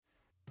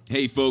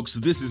Hey folks,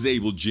 this is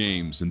Abel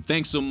James, and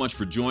thanks so much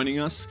for joining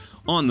us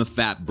on the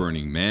Fat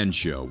Burning Man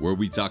Show, where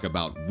we talk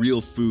about real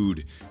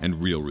food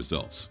and real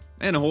results,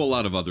 and a whole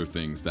lot of other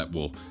things that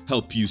will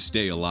help you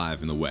stay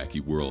alive in the wacky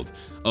world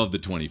of the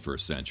 21st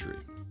century.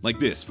 Like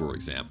this, for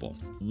example.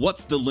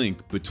 What's the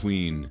link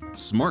between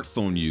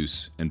smartphone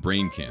use and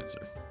brain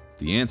cancer?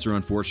 The answer,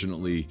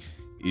 unfortunately,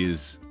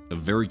 is a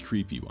very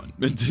creepy one.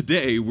 And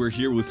today, we're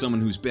here with someone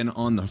who's been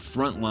on the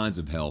front lines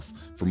of health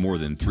for more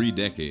than 3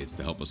 decades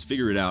to help us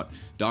figure it out,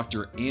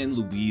 Dr.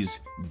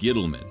 Louise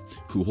Gittleman,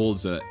 who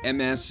holds a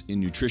MS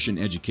in Nutrition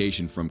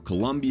Education from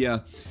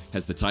Columbia,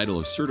 has the title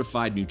of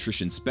Certified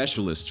Nutrition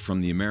Specialist from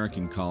the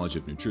American College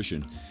of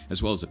Nutrition,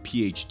 as well as a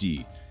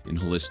PhD in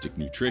Holistic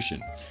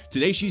Nutrition.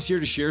 Today, she's here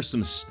to share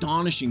some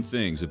astonishing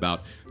things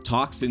about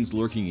toxins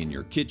lurking in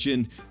your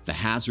kitchen, the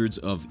hazards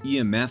of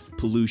EMF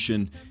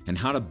pollution, and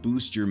how to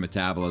boost your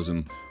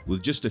metabolism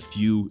with just a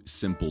few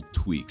simple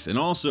tweaks. And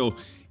also,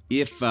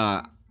 if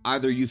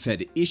either you've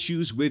had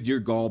issues with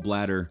your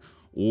gallbladder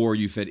or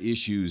you've had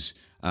issues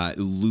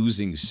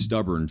losing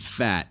stubborn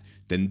fat,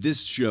 then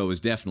this show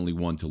is definitely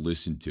one to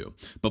listen to.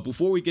 But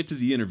before we get to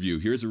the interview,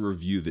 here's a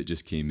review that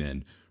just came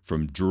in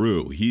from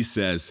Drew. He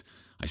says,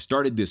 I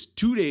started this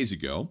 2 days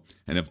ago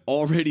and have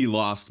already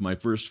lost my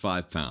first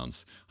 5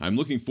 pounds. I'm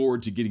looking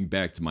forward to getting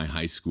back to my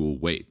high school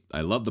weight. I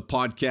love the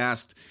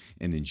podcast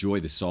and enjoy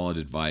the solid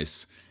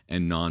advice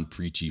and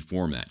non-preachy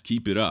format.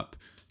 Keep it up.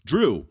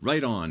 Drew,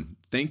 right on.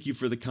 Thank you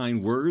for the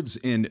kind words.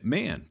 And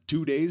man,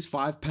 2 days,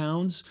 5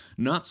 pounds,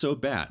 not so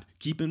bad.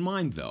 Keep in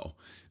mind though,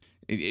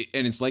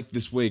 and it's like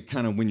this way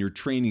kind of when you're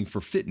training for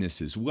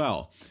fitness as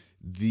well.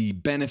 The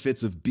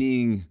benefits of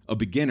being a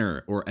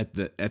beginner or at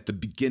the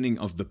beginning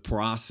of the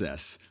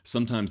process,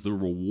 sometimes the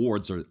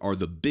rewards are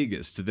the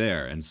biggest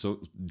there. And so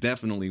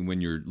definitely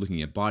when you're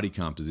looking at body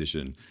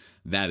composition,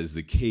 that is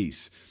the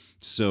case.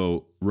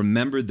 So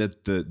remember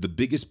that the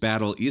biggest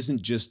battle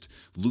isn't just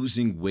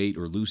losing weight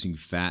or losing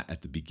fat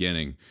at the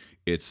beginning.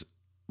 It's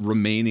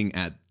remaining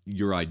at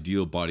your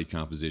ideal body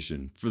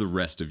composition for the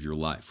rest of your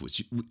life,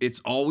 which it's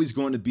always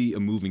going to be a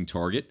moving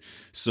target.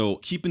 So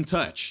keep in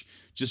touch.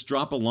 Just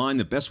drop a line.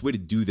 The best way to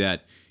do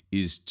that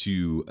is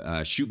to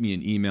shoot me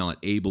an email at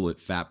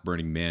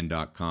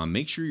abel@fatburningman.com.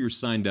 Make sure you're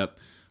signed up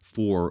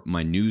for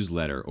my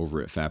newsletter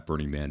over at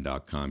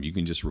fatburningman.com. You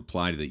can just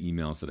reply to the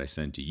emails that I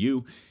send to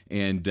you,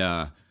 and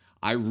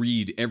I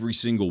read every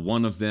single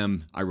one of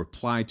them. I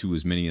reply to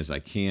as many as I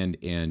can,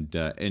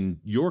 and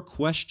your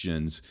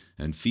questions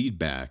and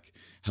feedback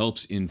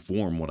helps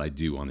inform what I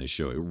do on this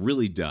show. It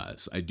really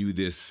does. I do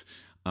this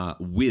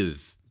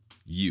with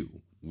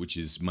you, which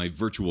is my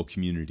virtual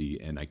community,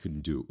 and I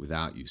couldn't do it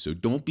without you. So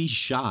don't be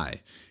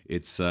shy.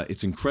 It's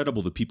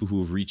incredible the people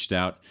who have reached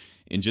out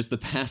in just the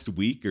past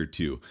week or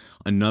two.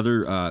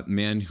 Another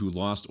man who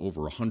lost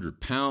over 100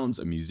 pounds,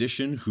 a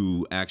musician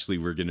who actually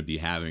we're going to be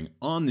having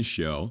on the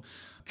show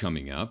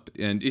coming up.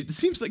 And it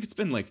seems like it's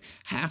been like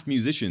half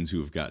musicians who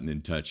have gotten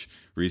in touch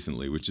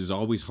recently, which is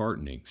always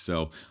heartening.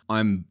 So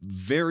I'm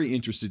very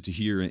interested to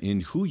hear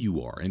in who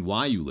you are and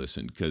why you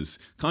listen, because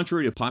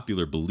contrary to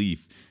popular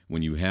belief,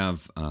 when you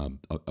have a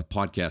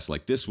podcast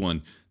like this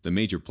one, the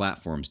major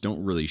platforms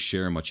don't really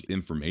share much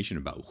information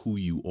about who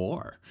you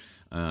are.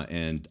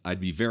 And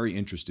I'd be very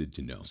interested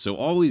to know. So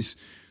always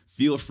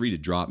feel free to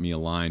drop me a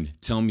line.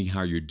 Tell me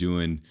how you're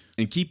doing.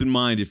 And keep in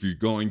mind, if you're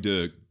going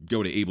to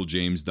go to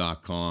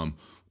abeljames.com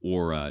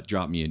or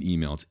drop me an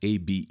email, it's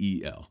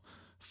ABEL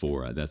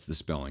that's the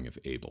spelling of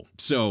Abel.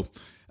 So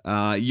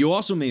you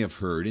also may have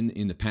heard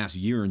in the past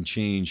year and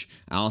change,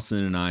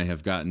 Allison and I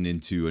have gotten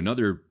into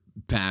another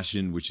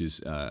passion, which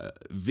is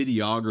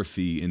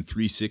videography in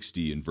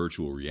 360 and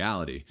virtual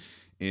reality.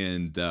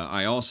 And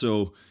I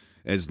also,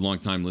 as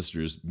longtime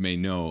listeners may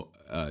know,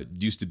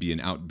 used to be an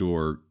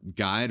outdoor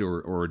guide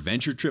or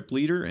adventure trip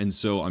leader. And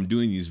so I'm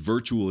doing these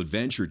virtual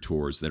adventure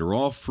tours that are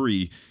all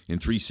free in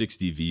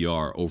 360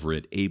 VR over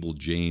at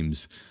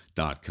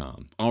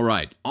abeljames.com. All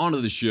right, on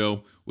to the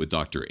show with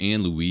Dr.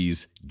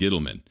 Louise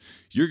Gittleman.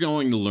 You're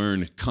going to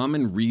learn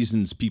common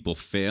reasons people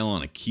fail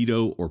on a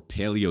keto or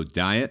paleo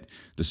diet,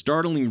 the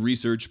startling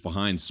research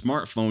behind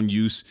smartphone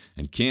use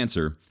and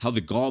cancer, how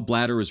the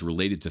gallbladder is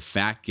related to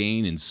fat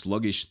gain and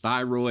sluggish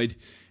thyroid,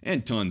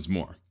 and tons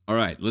more. All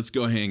right, let's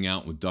go hang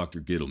out with Dr.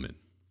 Gittleman.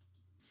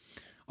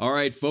 All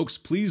right, folks,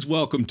 please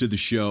welcome to the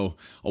show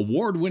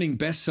award-winning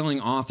best-selling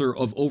author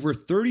of over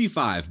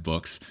 35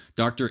 books,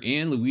 Dr.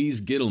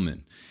 Louise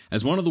Gittleman.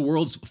 As one of the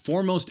world's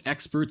foremost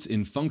experts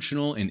in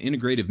functional and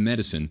integrative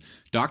medicine,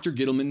 Dr.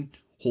 Gittleman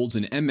holds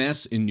an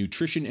MS in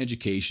Nutrition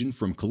Education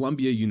from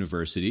Columbia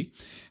University,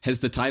 has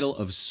the title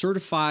of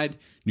Certified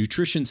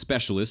Nutrition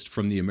Specialist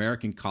from the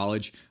American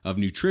College of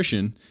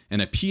Nutrition,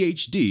 and a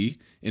PhD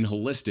in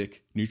Holistic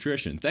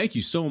Nutrition. Thank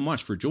you so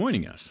much for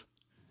joining us.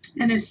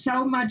 And it's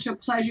so much a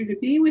pleasure to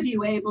be with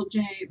you, Abel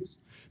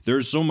James.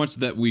 There's so much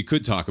that we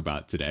could talk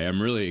about today.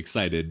 I'm really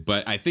excited,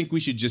 but I think we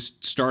should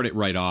just start it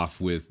right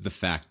off with the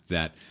fact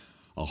that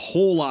a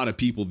whole lot of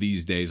people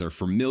these days are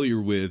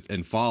familiar with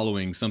and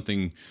following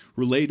something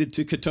related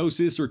to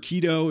ketosis or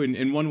keto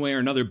in one way or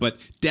another, but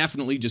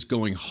definitely just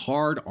going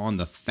hard on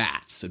the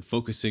fats and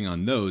focusing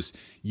on those.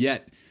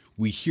 Yet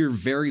we hear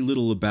very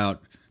little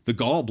about the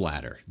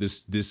gallbladder,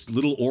 this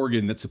little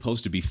organ that's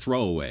supposed to be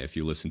throwaway if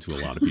you listen to a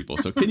lot of people.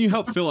 So can you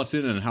help fill us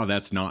in on how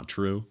that's not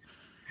true?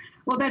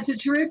 Well, that's a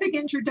terrific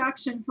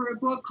introduction for a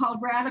book called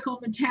Radical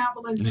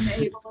Metabolism,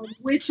 Abel, in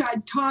which I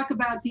talk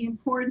about the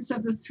importance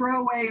of the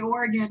throwaway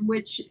organ,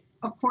 which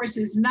of course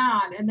is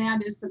not, and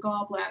that is the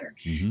gallbladder.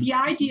 Mm-hmm. The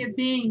idea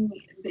being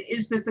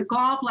is that the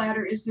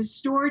gallbladder is the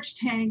storage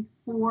tank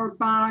for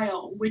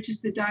bile, which is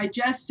the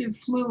digestive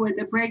fluid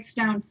that breaks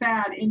down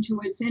fat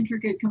into its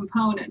intricate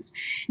components.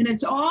 And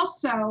it's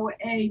also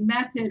a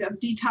method of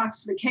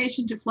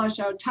detoxification to flush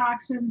out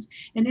toxins,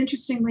 and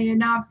interestingly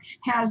enough,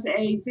 has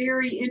a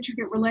very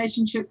intricate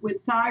relationship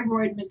with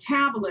thyroid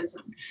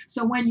metabolism.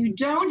 So when you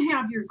don't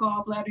have your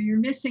gallbladder, you're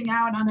missing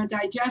out on a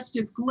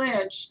digestive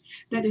glitch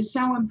that is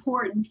so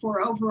important for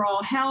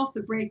overall health,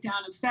 the breakdown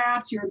of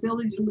fats, your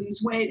ability to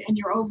lose weight, and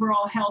your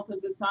overall health of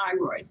the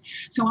thyroid.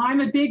 So I'm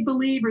a big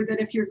believer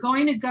that if you're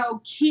going to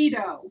go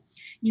keto,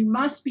 you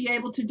must be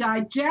able to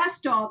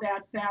digest all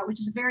that fat, which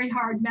is a very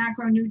hard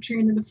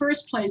macronutrient in the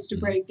first place to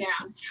break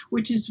down,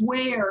 which is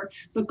where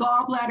the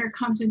gallbladder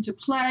comes into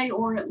play,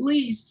 or at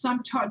least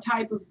some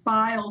type of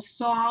bile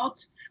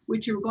salt,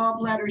 which your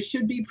gallbladder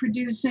should be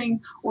producing,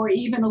 or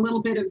even a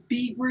little bit of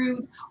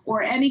beetroot,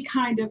 or any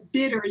kind of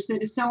bitters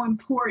that is so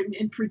important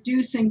in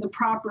producing the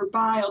proper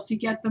bile to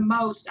get the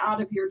most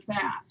out of your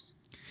fats.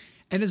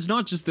 And it's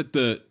not just that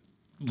the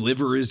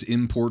liver is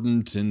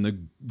important and the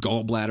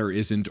gallbladder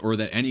isn't, or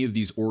that any of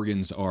these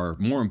organs are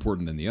more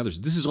important than the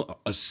others. This is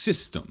a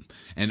system,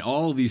 and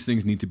all of these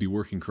things need to be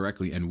working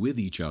correctly and with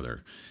each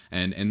other.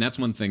 And that's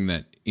one thing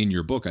that in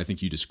your book I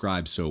think you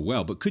describe so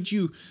well. But could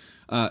you,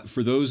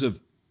 for those of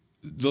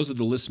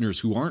the listeners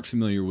who aren't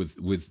familiar with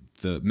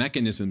the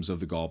mechanisms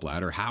of the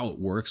gallbladder, how it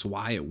works,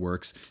 why it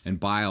works, and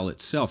bile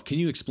itself, can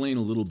you explain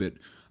a little bit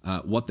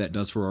what that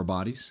does for our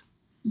bodies?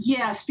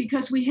 Yes,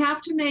 because we have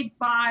to make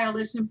bile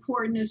as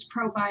important as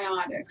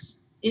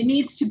probiotics. It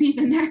needs to be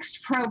the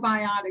next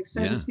probiotic,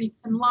 so to speak,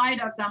 in light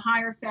of the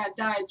higher fat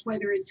diets,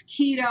 whether it's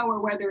keto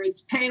or whether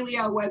it's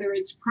paleo, whether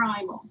it's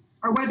primal,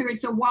 or whether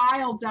it's a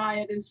wild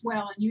diet as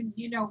well. And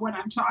you know what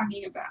I'm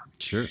talking about.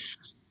 Sure.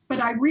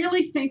 But I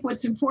really think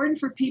what's important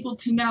for people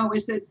to know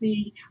is that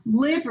the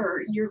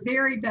liver, your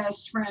very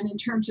best friend in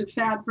terms of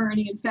fat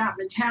burning and fat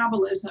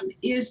metabolism,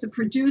 is the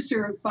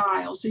producer of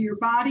bile. So your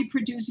body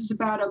produces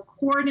about 1.5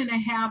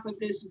 quarts of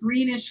this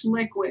greenish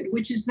liquid,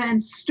 which is then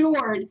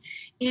stored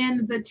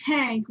in the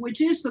tank,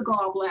 which is the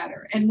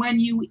gallbladder. And when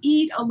you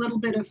eat a little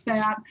bit of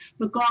fat,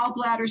 the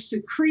gallbladder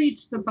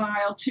secretes the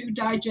bile to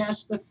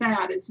digest the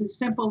fat. It's as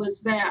simple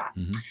as that.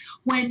 Mm-hmm.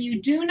 When you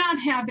do not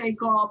have a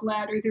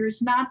gallbladder, there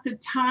is not the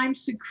time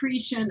secretion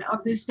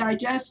of this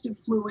digestive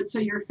fluid, so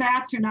your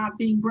fats are not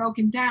being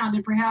broken down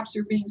and perhaps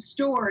are being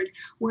stored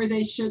where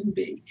they shouldn't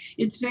be.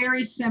 It's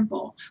very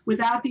simple.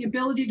 Without the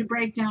ability to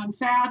break down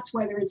fats,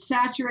 whether it's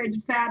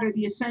saturated fat or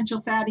the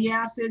essential fatty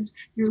acids,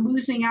 you're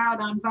losing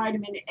out on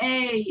vitamin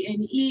A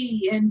and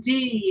E and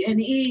D and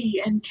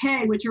E and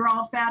K, which are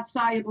all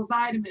fat-soluble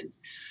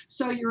vitamins.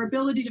 So your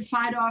ability to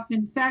fight off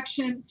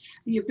infection,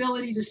 the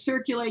ability to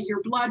circulate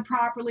your blood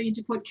properly and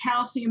to put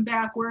calcium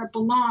back where it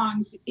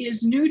belongs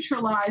is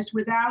neutralized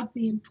without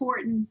the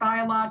important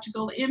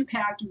biological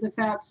impact of the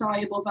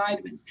fat-soluble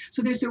vitamins.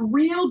 So there's a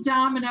real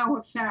domino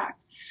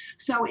effect.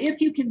 So if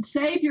you can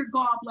save your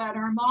gallbladder,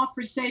 I'm all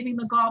for saving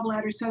the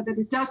gallbladder so that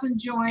it doesn't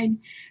join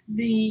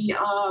the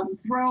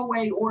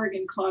throwaway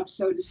organ club,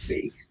 so to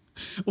speak.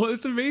 Well,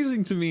 it's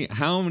amazing to me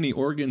how many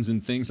organs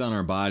and things on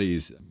our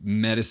bodies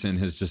medicine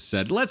has just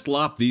said, let's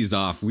lop these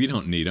off. We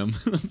don't need them.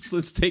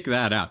 let's take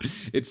that out.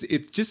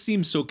 It just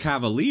seems so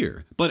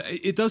cavalier. But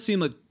it does seem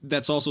like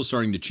that's also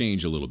starting to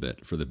change a little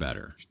bit for the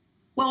better.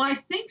 Well, I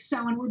think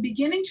so, and we're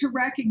beginning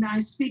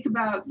to speak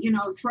about,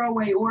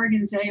 throwaway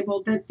organs,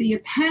 Abel, that the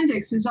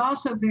appendix is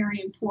also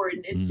very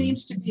important. It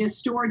seems to be a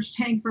storage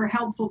tank for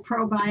helpful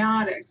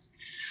probiotics.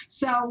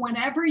 So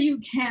whenever you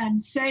can,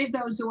 save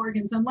those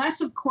organs,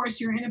 unless, of course,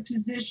 you're in a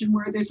position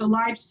where there's a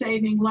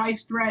life-saving,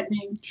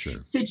 life-threatening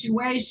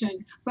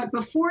situation. But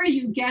before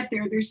you get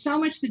there, there's so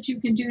much that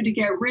you can do to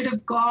get rid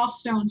of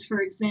gallstones,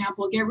 for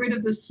example, get rid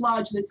of the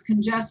sludge that's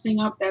congesting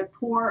up that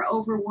poor,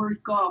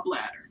 overworked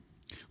gallbladder.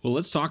 Well,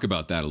 let's talk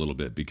about that a little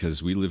bit,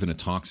 because we live in a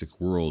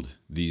toxic world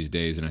these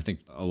days, and I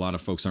think a lot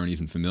of folks aren't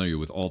even familiar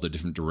with all the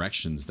different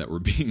directions that we're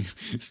being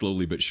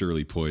slowly but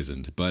surely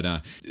poisoned.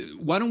 But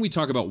why don't we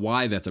talk about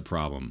why that's a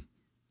problem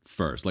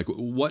first? Like,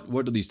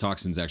 what do these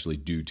toxins actually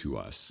do to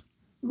us?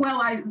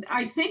 Well,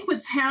 I think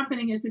what's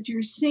happening is that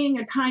you're seeing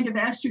a kind of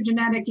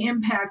estrogenetic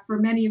impact for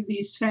many of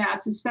these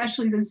fats,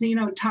 especially the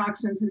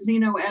xenotoxins, the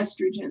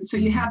xenoestrogens. So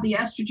you have the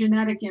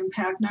estrogenetic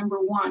impact, number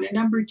one. And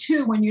number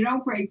two, when you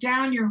don't break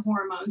down your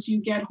hormones, you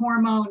get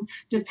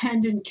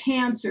hormone-dependent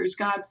cancers,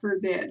 God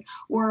forbid,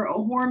 or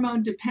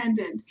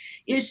hormone-dependent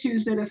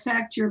issues that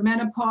affect your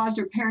menopause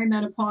or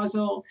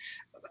perimenopausal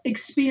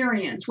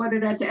experience, whether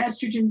that's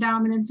estrogen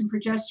dominance and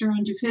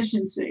progesterone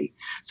deficiency.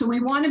 So we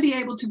want to be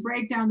able to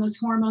break down those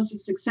hormones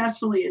as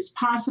successfully as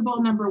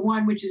possible, number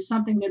one, which is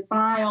something that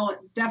bile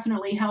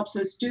definitely helps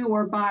us do,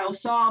 or bile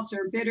salts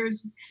or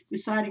bitters,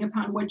 deciding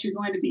upon what you're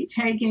going to be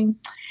taking.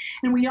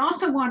 And we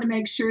also want to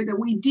make sure that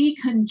we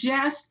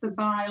decongest the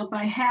bile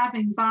by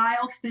having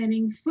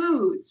bile-thinning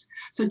foods.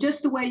 So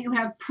just the way you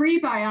have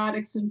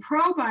prebiotics and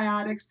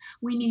probiotics,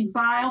 we need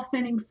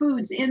bile-thinning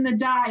foods in the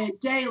diet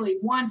daily,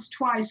 once,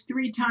 twice,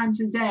 3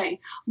 times a day,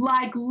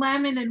 like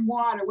lemon and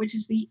water, which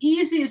is the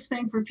easiest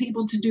thing for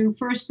people to do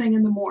first thing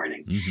in the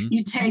morning.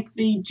 You take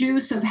the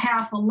juice of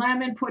half a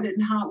lemon, put it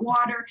in hot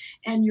water,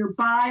 and you're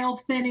bile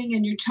thinning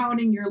and you're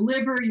toning your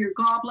liver, your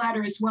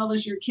gallbladder, as well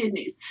as your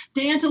kidneys.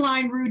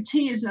 Dandelion root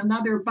tea is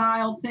another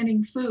bile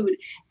thinning food,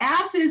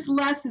 as is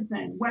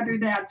lecithin, whether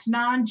that's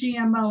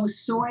non-GMO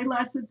soy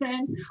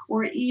lecithin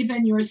or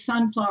even your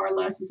sunflower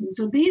lecithin.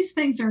 So these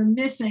things are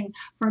missing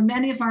from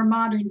many of our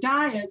modern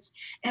diets,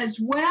 as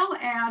well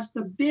as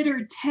the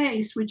bitter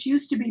taste, which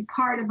used to be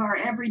part of our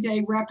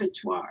everyday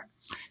repertoire.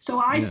 So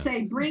I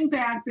say bring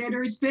back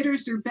bitters.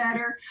 Bitters are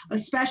better,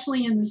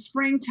 especially in the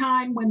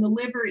springtime when the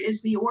liver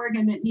is the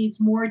organ that needs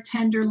more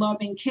tender,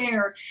 loving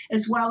care,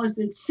 as well as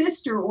its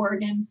sister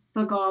organ,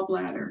 the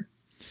gallbladder.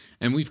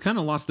 And we've kind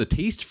of lost the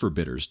taste for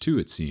bitters too,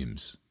 it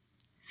seems.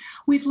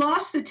 We've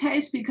lost the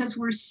taste because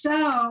we're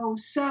so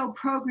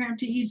programmed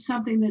to eat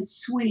something that's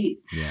sweet.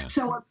 Yeah.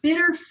 So a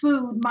bitter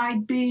food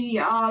might be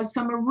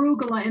some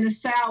arugula in a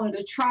salad,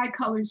 a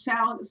tricolored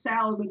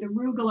salad with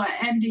arugula,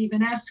 endive,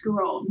 and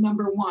escarole,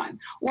 number one.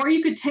 Or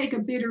you could take a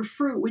bitter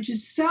fruit, which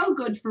is so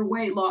good for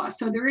weight loss.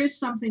 So there is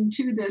something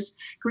to this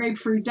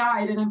grapefruit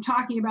diet, and I'm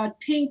talking about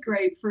pink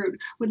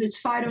grapefruit with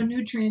its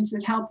phytonutrients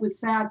that help with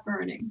fat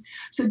burning.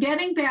 So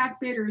getting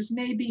back bitters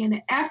may be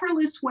an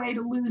effortless way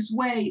to lose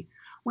weight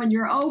when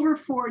you're over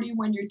 40,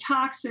 when you're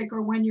toxic,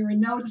 or when you're a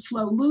no to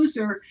slow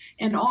loser.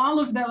 And all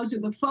of those are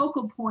the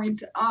focal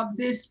points of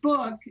this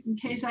book, in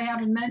case I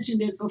haven't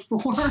mentioned it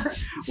before,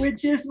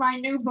 which is my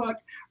new book,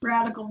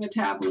 Radical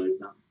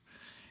Metabolism.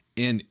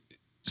 And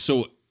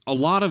so a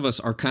lot of us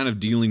are kind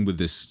of dealing with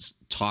this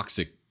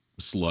toxic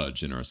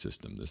sludge in our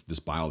system, this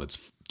bile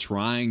that's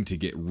trying to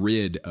get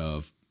rid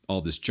of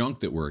all this junk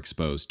that we're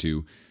exposed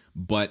to,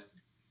 but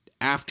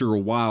after a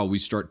while, we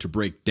start to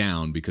break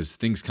down because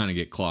things kind of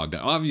get clogged.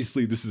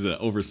 Obviously, this is an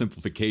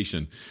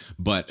oversimplification,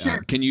 but Sure.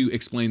 Can you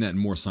explain that in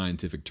more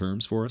scientific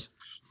terms for us?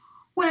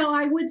 Well,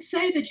 I would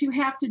say that you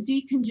have to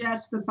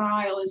decongest the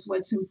bile is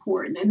what's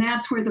important. And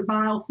that's where the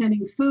bile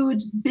thinning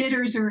foods,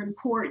 bitters are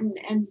important.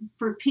 And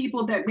for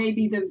people that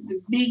maybe the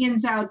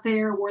vegans out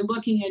there, we're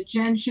looking at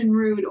gentian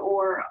root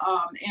or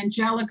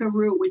angelica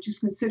root, which is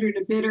considered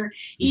a bitter,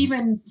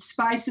 even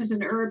spices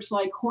and herbs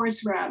like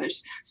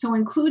horseradish. So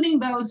including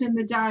those in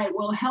the diet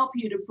will help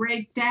you to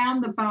break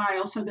down the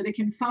bile so that it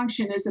can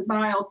function as a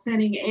bile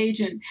thinning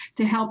agent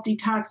to help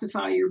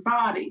detoxify your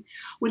body.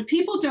 What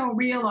people don't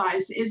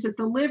realize is that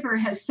the liver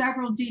has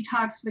several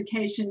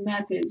detoxification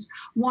methods.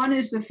 One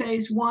is the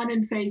phase 1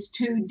 and phase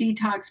 2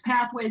 detox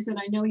pathways that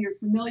I know you're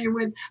familiar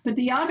with, but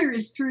the other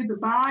is through the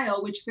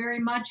bile, which very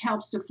much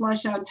helps to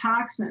flush out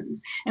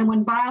toxins. And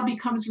when bile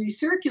becomes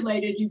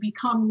recirculated, you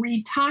become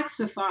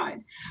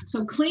retoxified.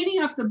 So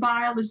cleaning up the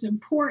bile is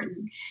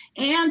important.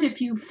 And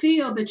if you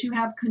feel that you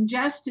have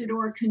congested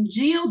or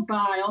congealed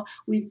bile,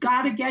 we've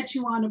got to get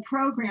you on a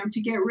program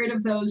to get rid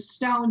of those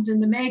stones in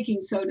the making,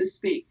 so to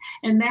speak.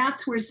 And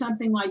that's where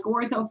something like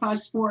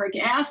orthophosphoric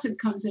acid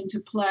comes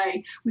into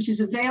play, which is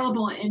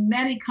available in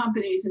many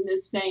companies in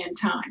this day and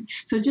time.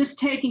 So just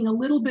taking a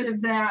little bit of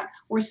that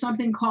or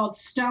something called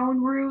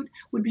stone root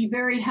would be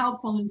very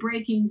helpful in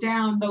breaking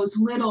down those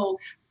little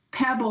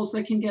pebbles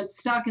that can get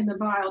stuck in the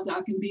bile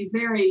duct and be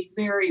very,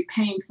 very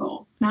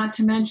painful, not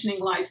to mentioning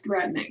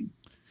life-threatening.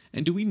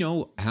 And do we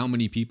know how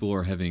many people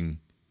are having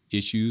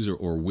issues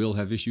or will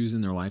have issues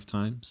in their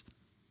lifetimes?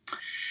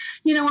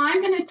 You know,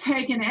 I'm going to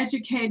take an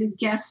educated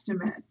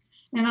guesstimate.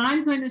 And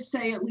I'm going to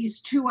say at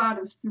least 2 out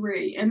of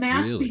 3. And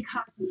that's really?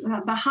 Because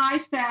the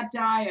high-fat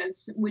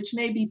diets, which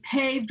may be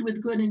paved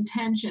with good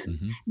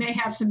intentions, may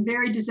have some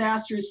very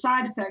disastrous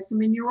side effects. I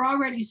mean, you're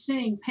already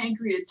seeing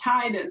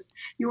pancreatitis.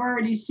 You're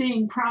already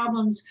seeing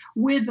problems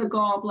with the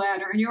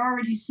gallbladder. And you're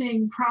already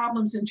seeing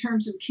problems in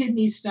terms of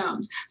kidney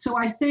stones. So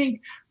I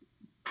think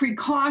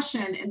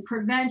precaution and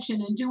prevention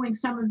and doing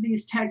some of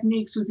these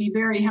techniques would be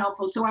very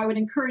helpful. So I would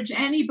encourage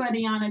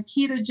anybody on a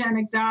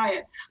ketogenic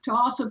diet to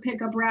also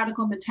pick up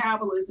Radical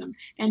Metabolism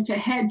and to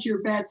hedge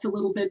your bets a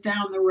little bit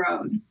down the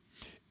road.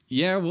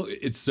 Yeah, well,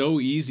 it's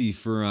so easy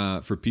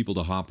for people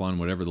to hop on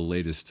whatever the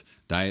latest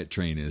diet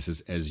train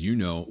is. As you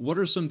know, what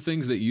are some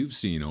things that you've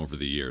seen over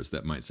the years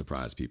that might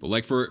surprise people?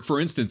 Like, for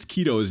instance,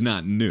 keto is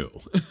not new.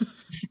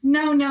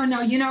 No.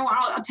 You know,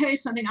 I'll tell you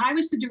something. I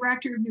was the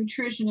director of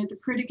nutrition at the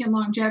Pritikin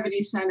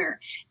Longevity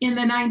Center in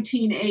the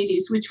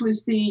 1980s, which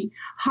was the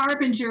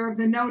harbinger of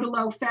the no to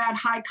low fat,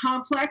 high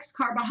complex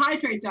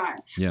carbohydrate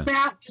diet. Yeah.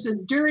 Fat was a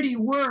dirty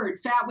word.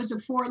 Fat was a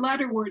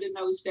 4-letter word in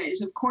those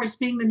days. Of course,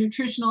 being the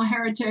nutritional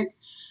heretic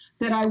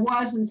that I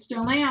was and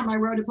still am, I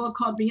wrote a book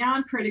called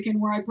Beyond Pritikin,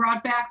 where I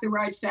brought back the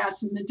right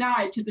fats in the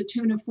diet to the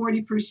tune of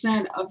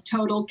 40% of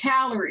total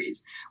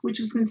calories, which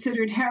was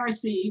considered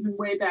heresy even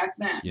way back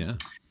then. Yeah.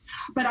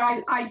 But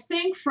I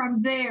think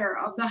from there,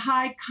 of the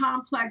high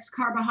complex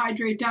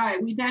carbohydrate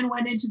diet, we then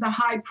went into the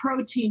high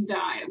protein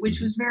diet,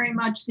 which was very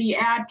much the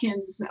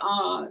Atkins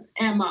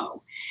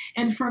MO.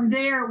 And from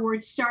there,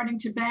 we're starting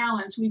to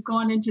balance. We've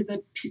gone into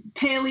the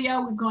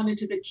paleo, we've gone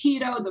into the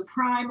keto, the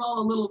primal,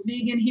 a little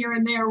vegan here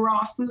and there,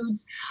 raw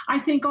foods. I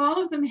think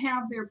all of them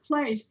have their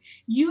place.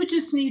 You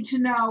just need to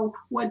know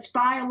what's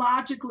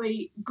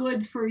biologically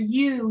good for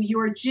you,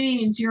 your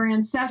genes, your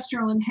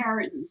ancestral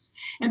inheritance.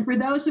 And for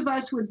those of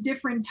us with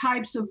different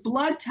types of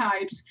blood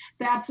types,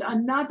 that's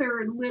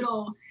another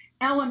little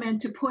element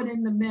to put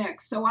in the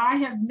mix. So I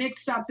have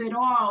mixed up it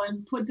all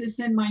and put this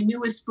in my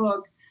newest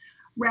book,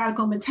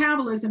 Radical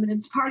Metabolism, and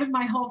it's part of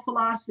my whole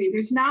philosophy.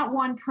 There's not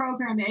one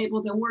program,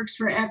 Abel, that works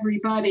for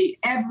everybody,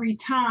 every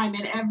time,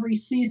 in every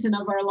season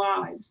of our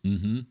lives.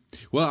 Mm-hmm.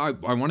 Well,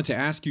 I wanted to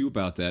ask you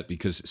about that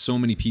because so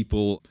many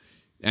people,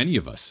 any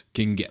of us,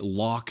 can get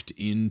locked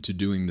into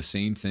doing the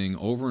same thing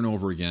over and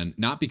over again,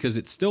 not because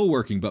it's still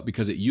working, but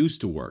because it used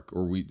to work,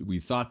 or we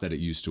thought that it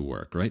used to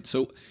work, right?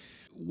 So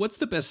what's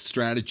the best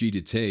strategy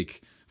to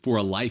take for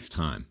a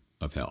lifetime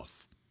of health?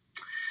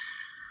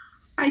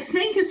 I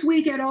think as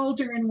we get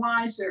older and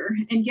wiser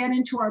and get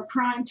into our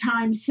prime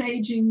time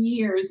saging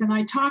years, and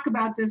I talk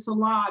about this a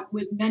lot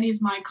with many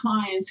of my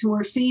clients who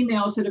are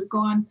females that have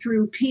gone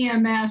through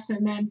PMS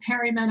and then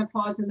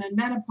perimenopause and then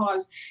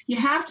menopause, you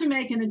have to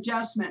make an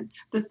adjustment.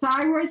 The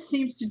thyroid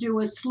seems to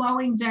do a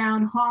slowing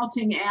down,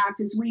 halting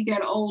act as we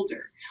get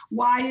older.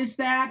 Why is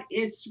that?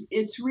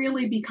 It's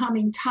really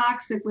becoming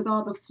toxic with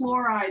all the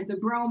fluoride, the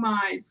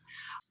bromides,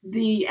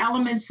 the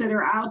elements that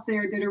are out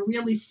there that are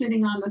really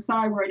sitting on the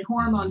thyroid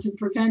hormones and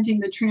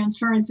preventing the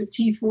transference of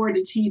T4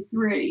 to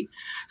T3.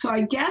 So I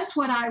guess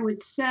what I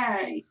would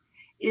say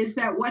is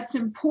that what's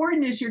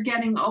important as you're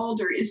getting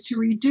older is to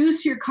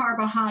reduce your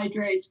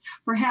carbohydrates,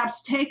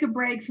 perhaps take a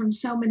break from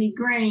so many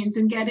grains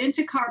and get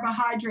into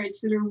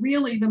carbohydrates that are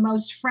really the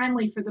most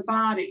friendly for the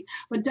body.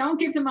 But don't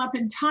give them up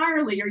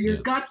entirely or your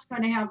gut's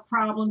going to have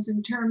problems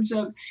in terms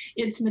of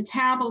its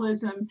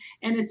metabolism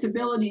and its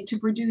ability to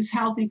produce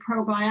healthy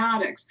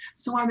probiotics.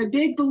 So I'm a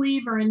big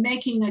believer in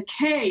making a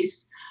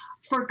case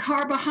for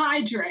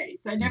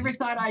carbohydrates. I never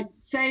thought I'd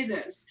say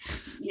this.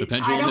 The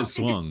pendulum has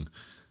swung.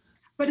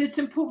 But it's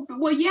important.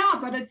 Well, yeah,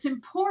 but it's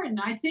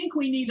important. I think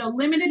we need a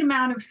limited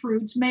amount of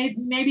fruits.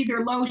 Maybe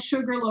they're low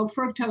sugar, low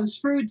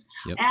fructose fruits,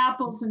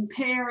 apples and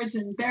pears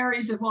and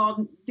berries of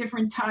all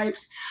different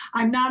types.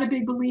 I'm not a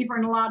big believer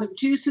in a lot of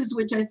juices,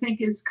 which I think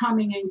is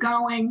coming and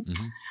going.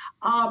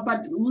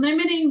 But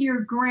limiting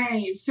your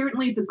grains,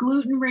 certainly the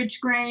gluten-rich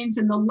grains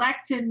and the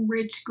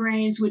lectin-rich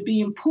grains would be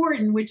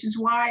important, which is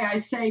why I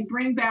say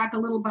bring back a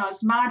little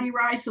basmati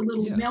rice, a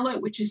little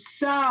millet, which is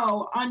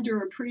so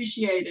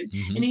underappreciated,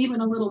 and even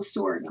a little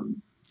sorghum.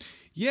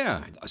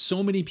 Yeah,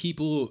 so many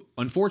people,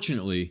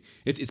 unfortunately,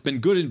 it's been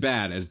good and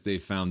bad as they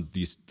found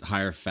these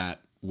higher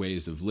fat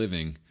ways of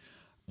living.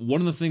 One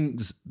of the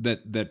things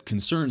that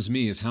concerns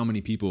me is how many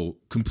people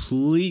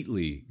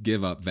completely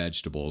give up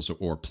vegetables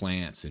or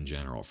plants in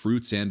general,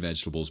 fruits and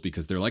vegetables,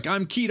 because they're like,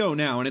 I'm keto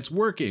now and it's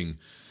working.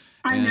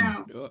 I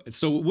know.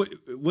 So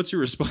what's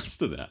your response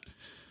to that?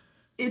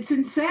 It's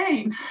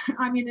insane.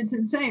 I mean, it's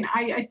insane.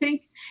 I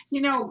think,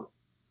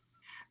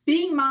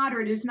 being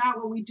moderate is not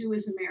what we do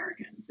as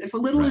Americans. If a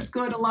little is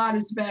good, a lot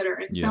is better,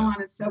 and so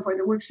on and so forth.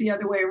 It works the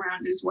other way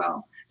around as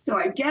well. So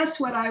I guess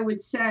what I would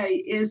say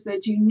is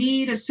that you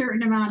need a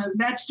certain amount of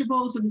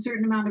vegetables and a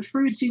certain amount of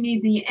fruits. You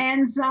need the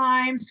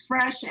enzymes,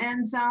 fresh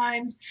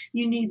enzymes.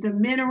 You need the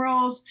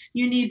minerals.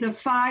 You need the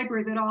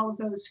fiber that all of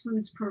those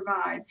foods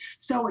provide.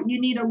 So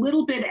you need a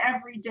little bit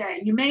every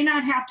day. You may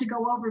not have to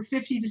go over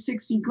 50 to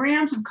 60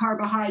 grams of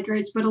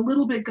carbohydrates, but a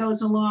little bit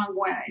goes a long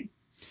way.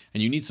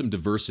 And you need some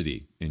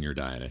diversity in your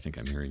diet, I think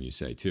I'm hearing you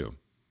say, too.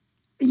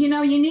 You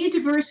need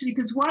diversity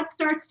because what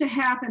starts to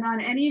happen on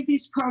any of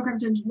these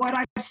programs, and what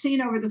I've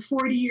seen over the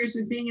 40 years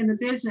of being in the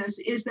business,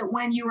 is that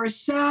when you are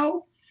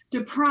so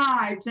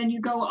deprived, then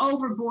you go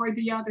overboard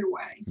the other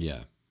way.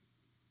 Yeah.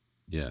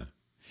 Yeah.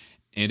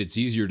 And it's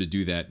easier to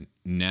do that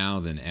now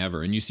than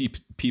ever. And you see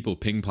people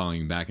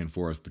ping-ponging back and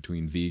forth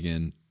between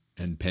vegan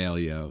and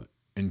paleo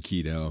and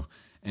keto.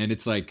 And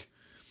it's like,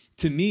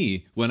 to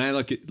me, when I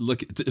look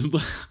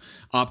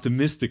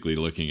optimistically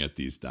looking at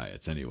these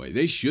diets anyway,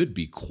 they should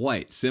be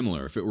quite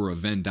similar. If it were a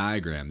Venn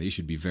diagram, they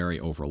should be very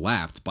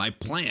overlapped by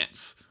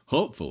plants,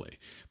 hopefully.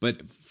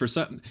 But for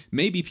some,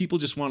 maybe people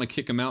just want to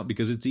kick them out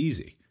because it's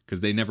easy,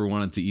 because they never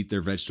wanted to eat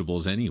their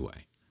vegetables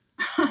anyway.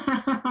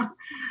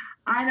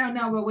 I don't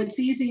know, but what's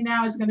easy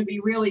now is going to be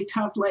really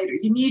tough later.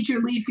 You need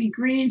your leafy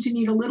greens. You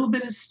need a little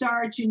bit of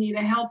starch. You need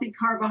a healthy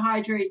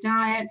carbohydrate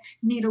diet.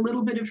 You need a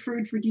little bit of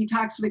fruit for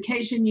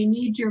detoxification. You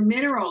need your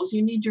minerals.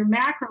 You need your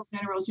macro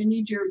minerals. You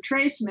need your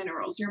trace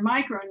minerals, your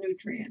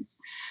micronutrients.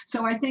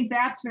 So I think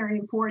that's very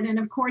important. And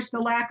of course, the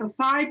lack of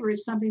fiber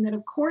is something that,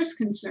 of course,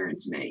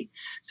 concerns me.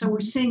 So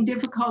we're seeing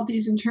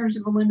difficulties in terms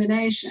of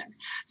elimination.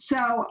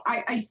 So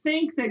I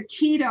think that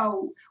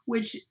keto,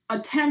 which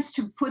attempts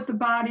to put the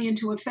body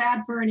into a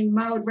fat burning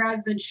mode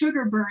rather than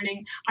sugar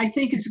burning, I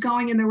think is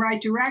going in the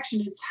right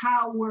direction. It's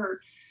how we're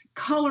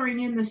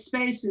coloring in the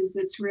spaces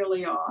that's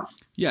really off.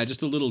 Yeah,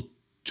 just a little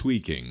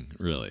tweaking,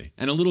 really,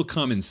 and a little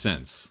common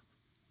sense.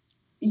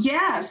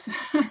 Yes,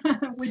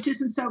 which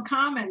isn't so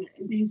common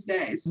these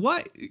days.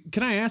 What,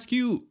 can I ask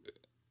you,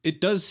 it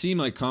does seem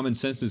like common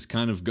sense has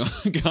kind of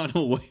gone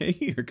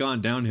away or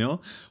gone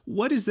downhill.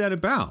 What is that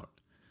about?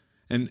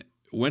 And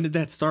when did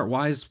that start?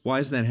 Why is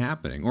that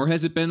happening? Or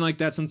has it been like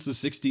that since the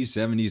 60s,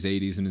 70s,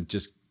 80s, and it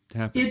just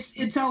happened?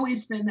 It's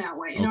always been that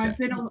way. You know,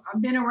 Okay.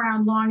 I've been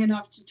around long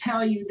enough to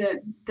tell you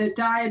that the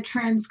diet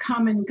trends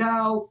come and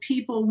go.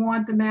 People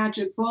want the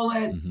magic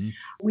bullet. Mm-hmm.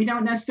 We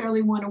don't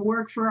necessarily want to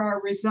work for our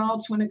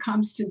results when it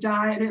comes to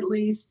diet, at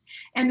least.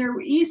 And there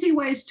are easy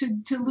ways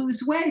to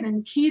lose weight.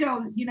 And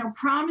keto, you know,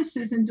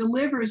 promises and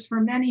delivers for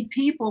many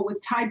people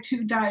with type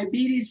 2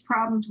 diabetes,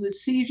 problems with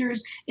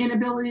seizures,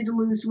 inability to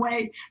lose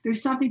weight.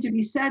 There's something to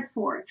be said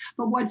for it.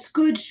 But what's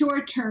good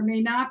short term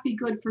may not be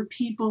good for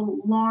people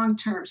long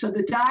term. So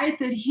the diet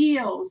that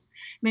heals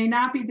may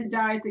not be the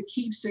diet that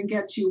keeps and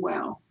gets you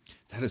well.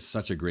 That is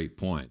such a great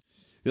point.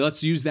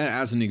 Let's use that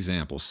as an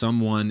example.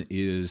 Someone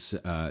is,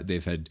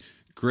 they've had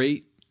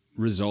great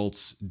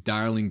results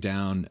dialing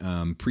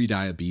down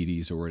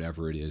pre-diabetes or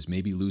whatever it is,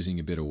 maybe losing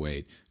a bit of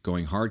weight,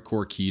 going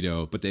hardcore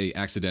keto, but they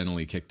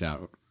accidentally kicked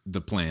out the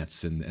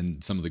plants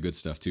and some of the good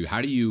stuff too. How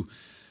do you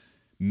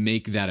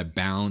make that a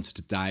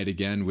balanced diet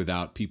again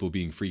without people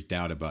being freaked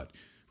out about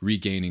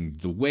regaining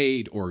the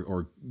weight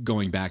or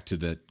going back to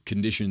the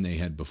condition they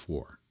had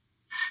before?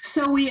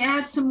 So we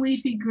add some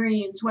leafy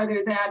greens,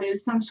 whether that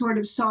is some sort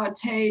of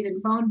sauteed in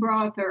bone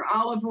broth or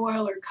olive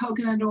oil or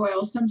coconut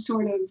oil, some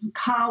sort of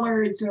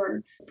collards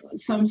or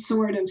some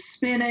sort of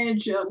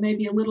spinach,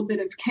 maybe a little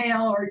bit of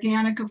kale,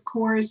 organic, of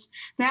course.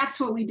 That's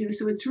what we do.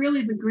 So it's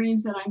really the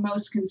greens that I'm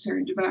most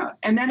concerned about.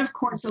 And then, of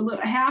course,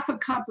 half a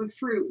cup of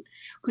fruit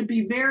could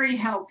be very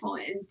helpful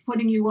in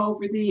putting you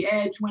over the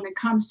edge when it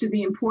comes to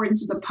the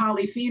importance of the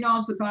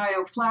polyphenols, the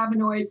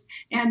bioflavonoids,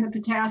 and the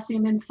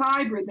potassium and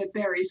fiber that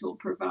berries will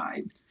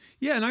provide.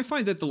 Yeah, and I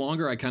find that the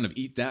longer I kind of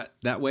eat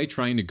that way,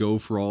 trying to go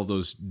for all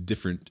those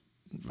different,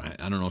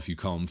 I don't know if you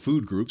call them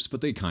food groups, but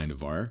they kind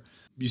of are.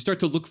 You start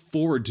to look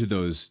forward to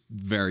those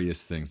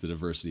various things, the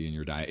diversity in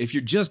your diet. If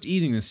you're just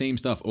eating the same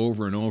stuff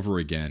over and over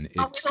again,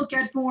 it'll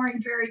get boring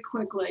very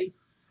quickly.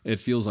 It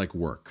feels like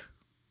work.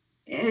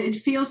 It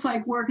feels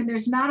like work, and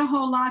there's not a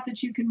whole lot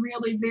that you can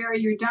really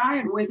vary your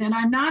diet with. And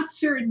I'm not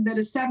certain that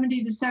a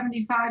 70 to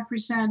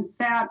 75%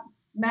 fat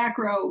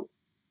macro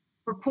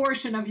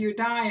proportion of your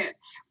diet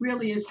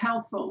really is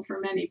healthful for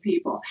many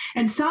people.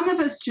 And some of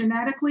us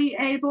genetically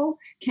able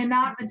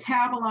cannot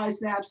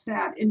metabolize that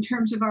fat in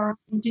terms of our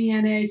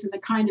DNAs and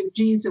the kind of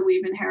genes that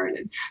we've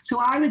inherited. So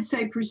I would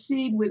say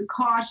proceed with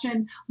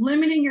caution.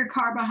 Limiting your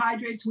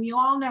carbohydrates, we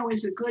all know,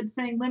 is a good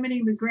thing.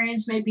 Limiting the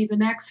grains may be the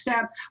next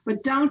step,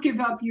 but don't give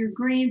up your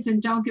greens and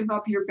don't give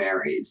up your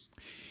berries.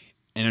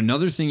 And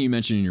another thing you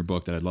mentioned in your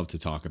book that I'd love to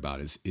talk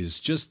about is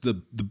just the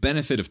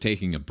benefit of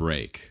taking a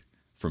break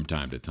from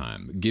time to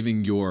time,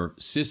 giving your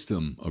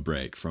system a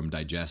break from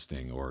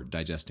digesting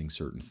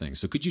certain things.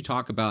 So could you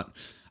talk about,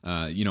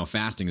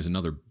 fasting is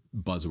another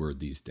buzzword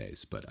these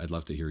days, but I'd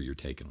love to hear your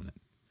take on it.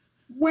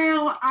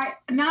 Well,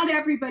 not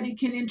everybody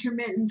can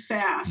intermittent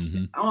fast,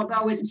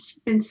 although it's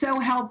been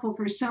so helpful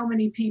for so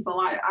many people.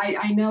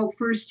 I know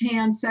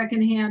firsthand,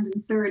 secondhand,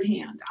 and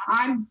thirdhand.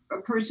 I'm a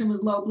person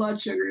with low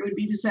blood sugar. It would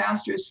be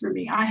disastrous for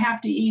me. I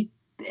have to eat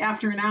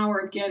after an hour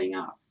of getting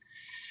up.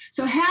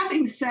 So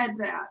having said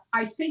that,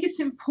 I think it's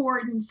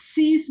important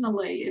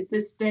seasonally at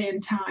this day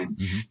and time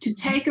to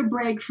take a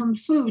break from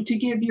food, to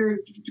give your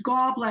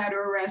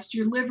gallbladder a rest,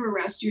 your liver a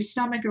rest, your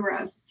stomach a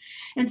rest.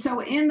 And so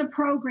in the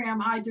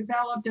program, I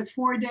developed a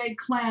 4-day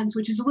cleanse,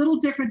 which is a little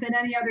different than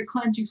any other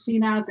cleanse you've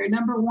seen out there.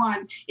 Number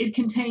one, it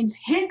contains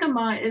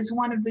jicama is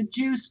one of the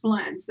juice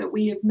blends that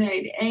we have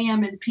made,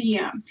 AM and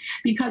PM,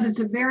 because it's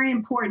a very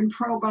important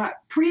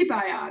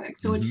prebiotic,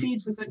 so it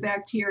feeds the good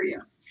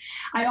bacteria.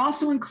 I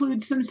also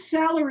include some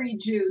celery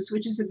juice,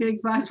 which is a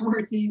big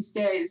buzzword these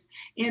days,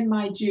 in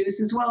my juice,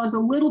 as well as a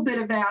little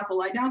bit of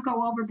apple. I don't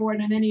go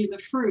overboard on any of the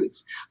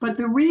fruits. But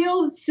the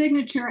real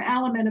signature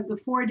element of the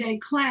 4-day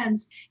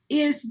cleanse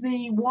is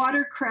the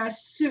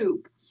watercress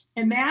soup.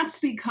 And that's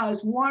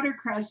because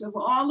watercress, of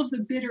all of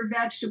the bitter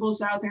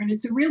vegetables out there, and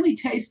it's a really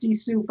tasty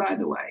soup, by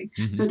the way,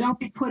 so don't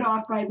be put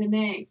off by the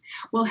name,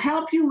 will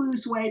help you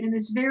lose weight and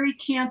is very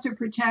cancer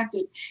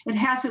protected. It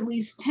has at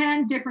least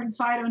 10 different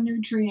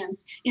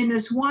phytonutrients in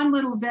this one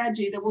little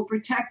veggie that will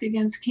protect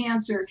against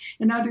cancer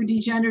and other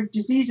degenerative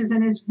diseases,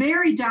 and is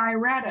very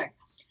diuretic.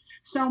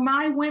 So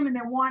my women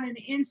that want an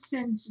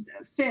instant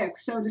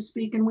fix, so to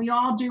speak, and we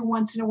all do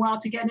once in a while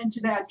to get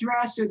into that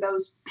dress or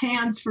those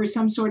pants for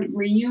some sort of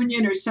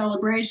reunion or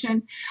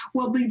celebration,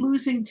 will be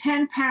losing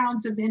 10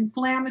 pounds of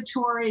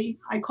inflammatory,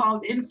 I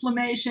call it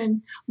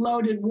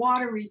inflammation-loaded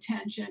water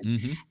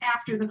retention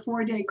after the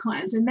 4-day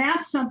cleanse. And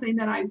that's something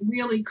that I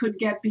really could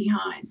get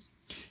behind.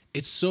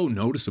 It's so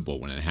noticeable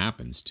when it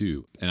happens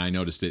too. And I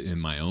noticed it in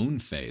my own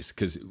face,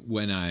 because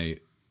when I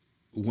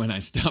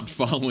stopped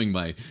following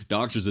my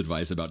doctor's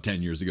advice about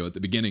 10 years ago at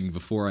the beginning,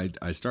 before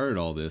I started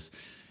all this,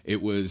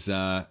 it was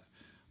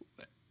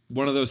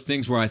one of those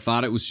things where I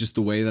thought it was just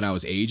the way that I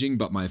was aging,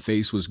 but my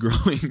face was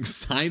growing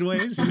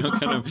sideways,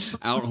 kind of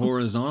out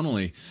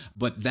horizontally.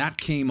 But that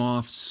came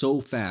off so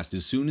fast.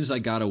 As soon as I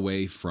got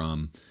away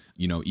from,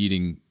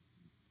 eating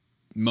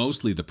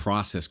mostly the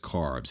processed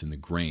carbs and the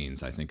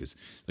grains, I think is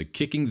like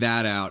kicking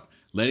that out,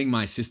 letting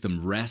my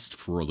system rest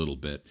for a little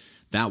bit.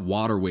 That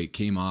water weight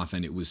came off,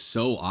 and it was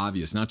so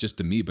obvious, not just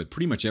to me, but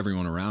pretty much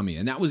everyone around me.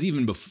 And that was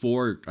even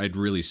before I'd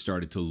really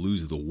started to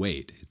lose the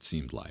weight, it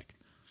seemed like.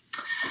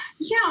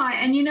 Yeah,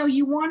 and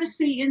you want to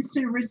see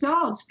instant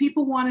results.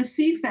 People want to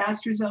see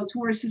fast results.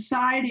 We're a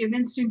society of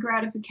instant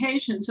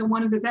gratification. So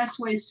one of the best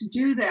ways to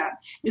do that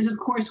is, of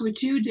course,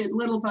 what you did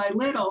little by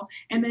little,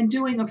 and then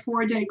doing a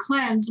 4-day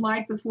cleanse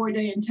like the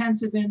 4-day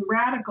intensive and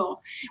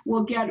radical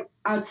will get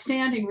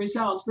outstanding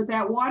results. But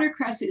that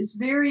watercress is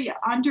very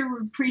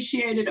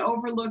underappreciated,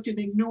 overlooked, and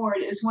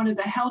ignored as one of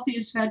the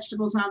healthiest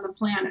vegetables on the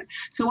planet.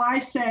 So I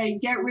say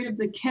get rid of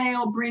the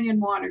kale, bring in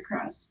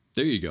watercress.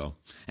 There you go.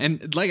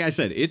 And like I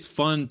said, it's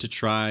fun to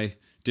try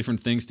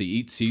different things to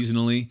eat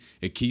seasonally.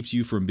 It keeps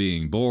you from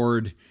being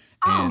bored.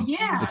 And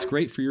it's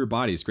great for your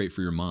body. It's great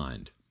for your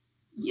mind.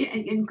 Yeah,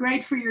 and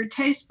great for your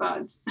taste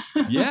buds.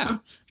 Yeah,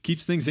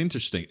 keeps things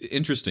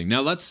interesting.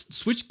 Now let's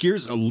switch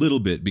gears a little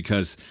bit,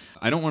 because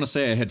I don't want to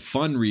say I had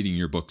fun reading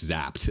your book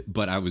Zapped,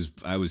 but I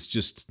was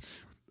just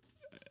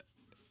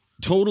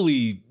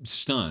totally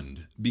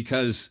stunned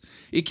because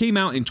it came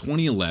out in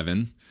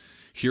 2011.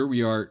 Here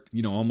we are,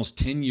 almost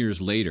 10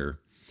 years later.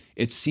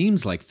 It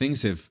seems like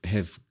things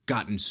have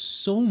gotten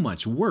so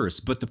much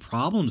worse, but the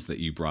problems that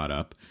you brought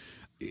up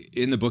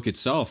in the book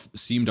itself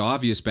seemed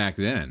obvious back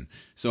then.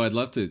 So I'd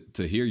love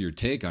to hear your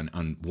take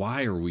on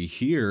why are we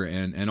here?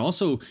 And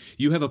also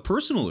you have a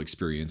personal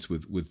experience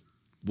with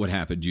what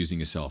happened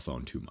using a cell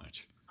phone too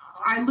much.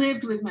 I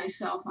lived with my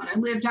cell phone. I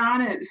lived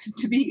on it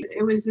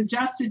it was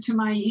adjusted to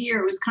my ear.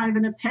 It was kind of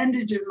an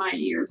appendage of my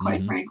ear,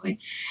 quite frankly.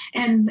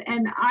 And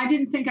I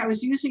didn't think I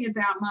was using it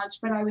that much,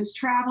 but I was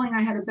traveling.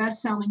 I had a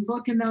best-selling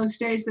book in those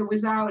days that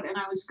was out, and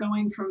I was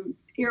going from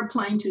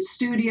airplane to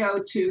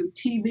studio to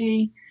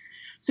TV.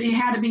 So you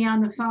had to be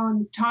on the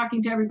phone talking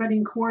to everybody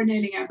and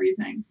coordinating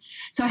everything.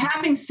 So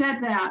having said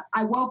that,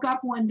 I woke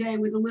up one day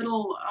with a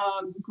little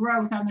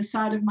growth on the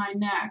side of my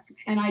neck,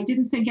 and I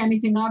didn't think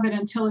anything of it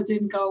until it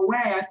didn't go away.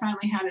 I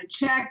finally had it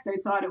checked. They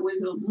thought it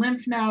was a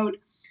lymph node.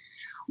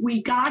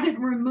 We got it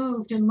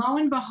removed, and lo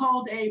and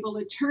behold, Abel,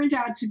 it turned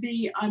out to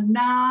be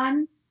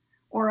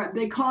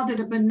they called it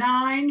a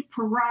benign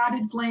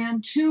parotid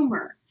gland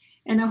tumor.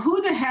 And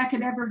who the heck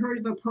had ever heard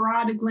of a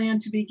parotid gland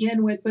to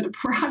begin with, but a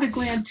parotid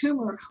gland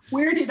tumor?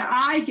 Where did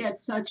I get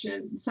such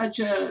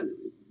a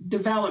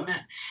development?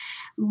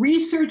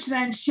 Research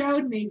then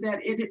showed me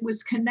that it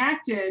was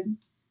connected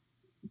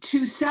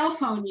to cell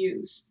phone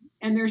use.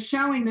 And they're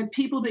showing that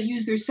people that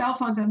use their cell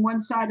phones on one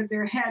side of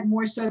their head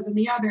more so than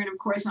the other, and of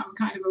course I'm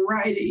kind of a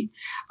righty,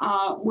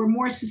 were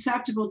more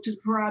susceptible to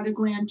parotid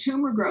gland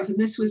tumor growth. And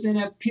this was in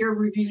a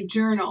peer-reviewed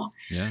journal.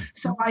 Yeah.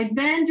 So I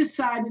then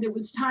decided it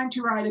was time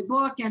to write a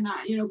book. And,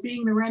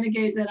 being the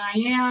renegade that I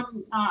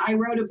am, I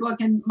wrote a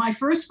book. And my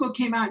first book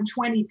came out in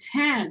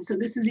 2010. So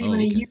this is even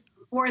a year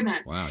before then.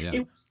 Wow, yeah.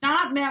 It was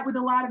not met with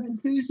a lot of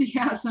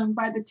enthusiasm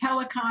by the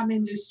telecom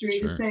industry,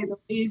 to say the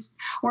least,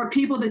 or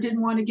people that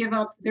didn't want to give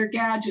up their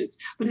gadgets.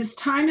 But as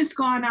time has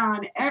gone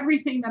on,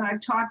 everything that I've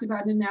talked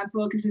about in that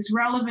book is as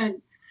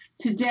relevant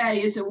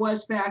today as it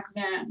was back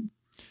then.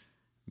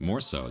 More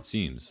so, it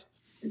seems.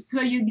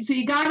 So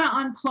you got to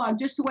unplug.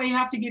 Just the way you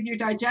have to give your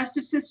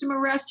digestive system a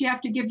rest, you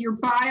have to give your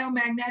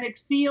biomagnetic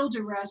field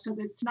a rest so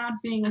that it's not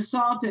being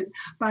assaulted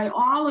by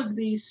all of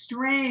these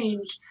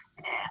strange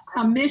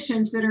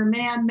emissions that are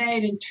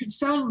man-made and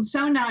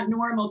so not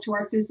normal to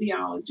our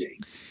physiology.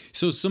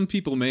 So some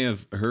people may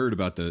have heard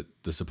about the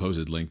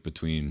supposed link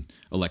between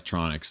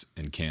electronics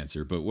and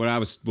cancer, but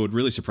what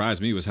really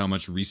surprised me was how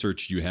much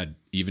research you had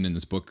even in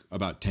this book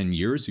about 10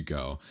 years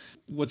ago.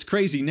 What's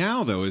crazy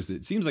now, though, is that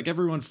it seems like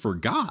everyone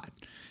forgot.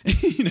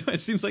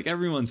 It seems like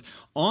everyone's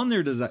on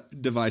their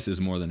devices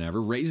more than ever,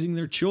 raising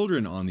their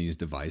children on these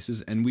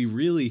devices, and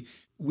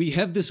we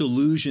have this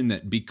illusion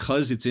that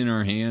because it's in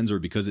our hands or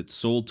because it's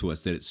sold to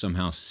us that it's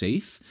somehow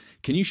safe.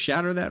 Can you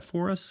shatter that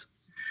for us?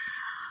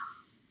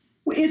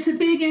 It's a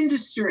big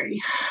industry.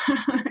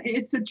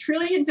 It's $1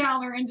 trillion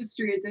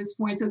industry at this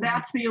point. So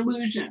that's the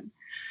illusion.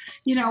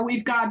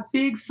 We've got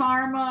big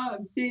pharma,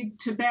 big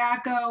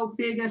tobacco,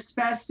 big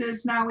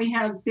asbestos. Now we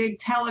have big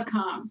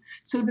telecom,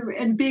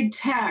 and big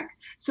tech.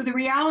 So the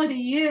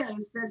reality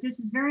is that this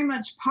is very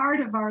much part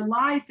of our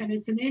life, and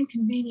it's an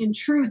inconvenient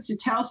truth to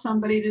tell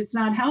somebody that it's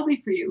not healthy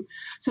for you.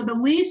 So the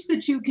least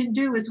that you can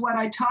do is what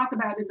I talk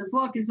about in the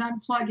book is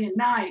unplug at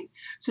night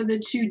so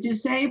that you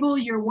disable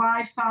your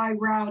Wi-Fi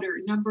router,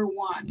 number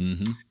one.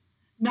 Mm-hmm.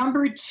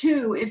 Number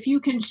two, if you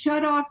can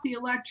shut off the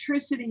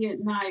electricity at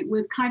night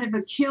with kind of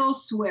a kill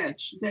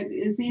switch that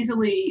is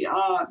easily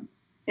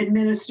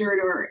administered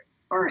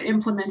or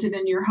implemented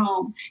in your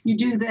home, you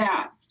do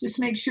that. Just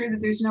make sure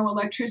that there's no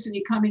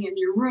electricity coming in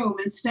your room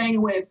and staying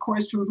away, of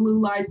course, from blue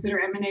lights that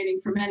are emanating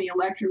from any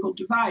electrical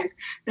device.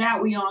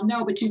 That we all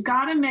know. But you've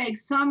got to make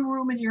some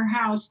room in your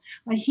house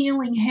a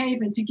healing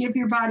haven to give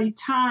your body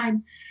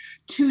time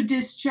to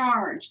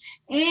discharge.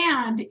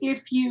 And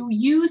if you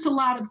use a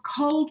lot of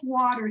cold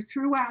water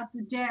throughout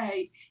the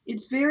day,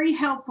 it's very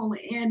helpful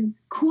in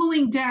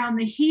cooling down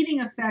the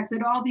heating effect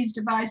that all these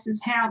devices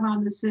have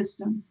on the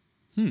system.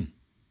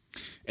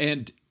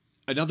 And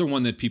another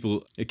one that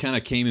it kind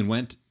of came and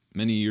went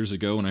many years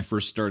ago when I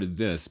first started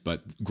this,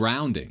 but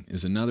grounding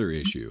is another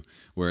issue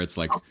where it's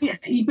like... Yeah,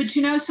 but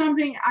you know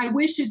something, I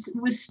wish it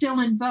was still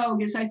in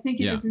vogue, as I think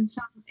it is in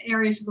some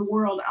areas of the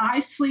world. I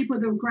sleep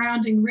with a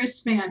grounding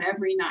wristband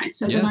every night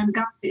so that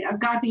I've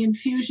got the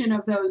infusion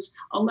of those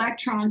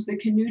electrons that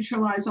can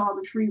neutralize all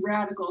the free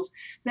radicals.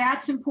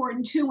 That's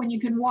important too. When you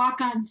can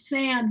walk on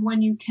sand,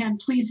 when you can,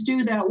 please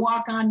do that,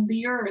 walk on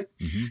the earth,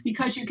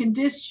 because you can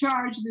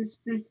discharge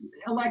this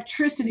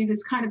electricity,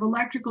 this kind of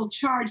electrical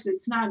charge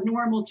that's not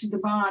normal to the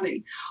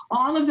body.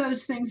 All of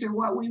those things are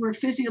what we were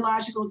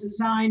physiologically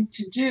designed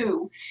to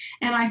do.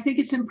 And I think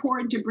it's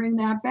important to bring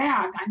that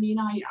back. I mean,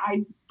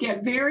 I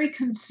get very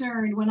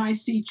concerned when I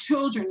see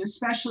children,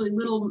 especially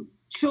little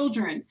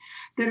children,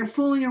 that are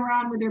fooling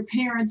around with their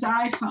parents'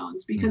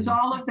 iPhones, because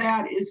all of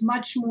that is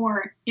much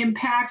more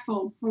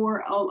impactful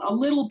for a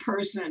little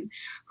person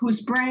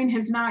whose brain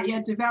has not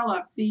yet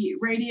developed. The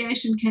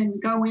radiation can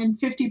go in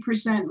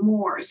 50%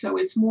 more, so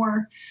it's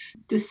more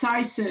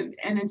decisive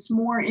and it's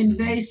more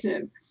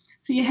invasive.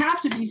 So you have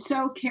to be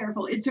so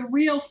careful. It's a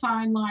real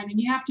fine line, and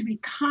you have to be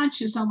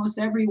conscious almost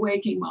every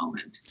waking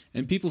moment.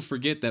 And people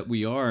forget that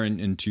we are,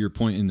 and to your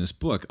point in this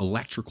book,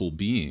 electrical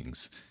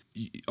beings.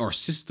 Our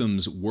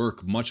systems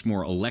work much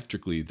more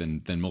electrically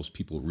than most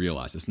people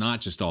realize. It's not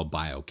just all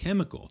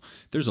biochemical.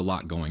 There's a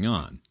lot going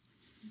on.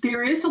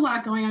 There is a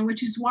lot going on,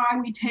 which is why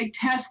we take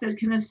tests that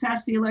can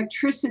assess the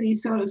electricity,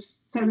 so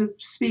to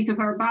speak, of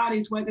our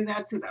bodies, whether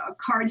that's a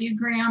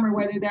cardiogram or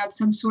whether that's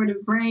some sort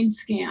of brain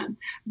scan.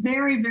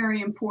 Very,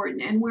 very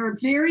important. And we're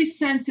very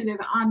sensitive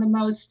on the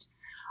most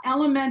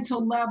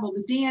elemental level.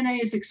 The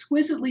DNA is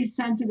exquisitely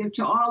sensitive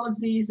to all of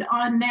these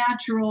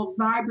unnatural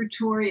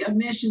vibratory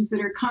emissions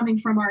that are coming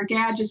from our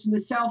gadgets and the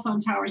cell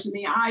phone towers and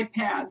the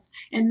iPads,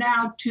 and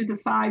now to the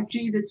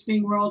 5G that's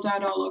being rolled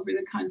out all over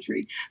the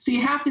country. So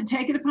you have to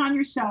take it upon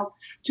yourself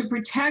to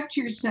protect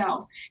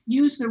yourself.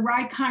 Use the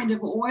right kind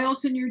of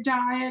oils in your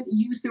diet,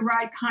 use the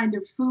right kind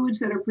of foods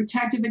that are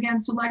protective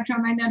against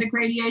electromagnetic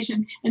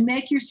radiation, and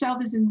make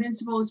yourself as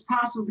invincible as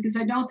possible, because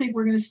I don't think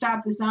we're going to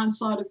stop this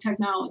onslaught of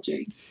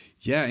technology.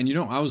 Yeah, and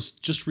I was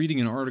just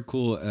reading an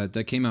article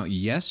that came out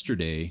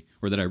yesterday,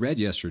 or that I read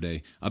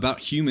yesterday,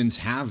 about humans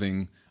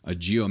having a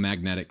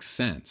geomagnetic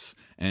sense.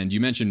 And you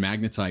mentioned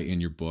magnetite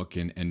in your book,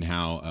 and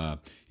how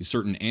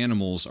certain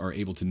animals are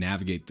able to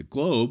navigate the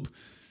globe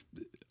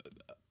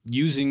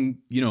using,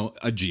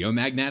 a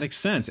geomagnetic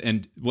sense.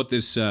 And what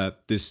this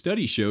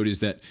study showed is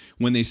that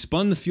when they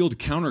spun the field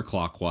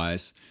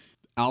counterclockwise,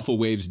 alpha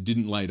waves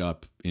didn't light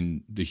up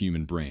in the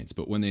human brains.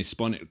 But when they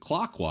spun it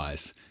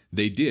clockwise,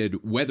 they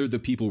did, whether the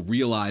people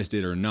realized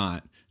it or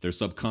not. Their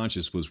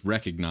subconscious was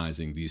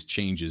recognizing these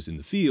changes in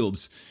the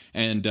fields.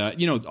 And,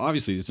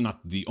 obviously it's not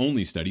the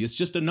only study. It's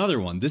just another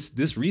one.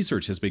 This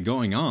research has been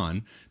going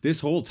on this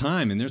whole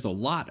time, and there's a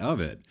lot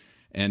of it.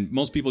 And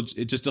most people,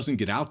 it just doesn't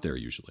get out there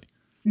usually.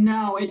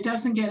 No, it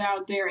doesn't get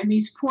out there. And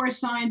these poor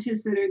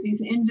scientists that are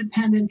these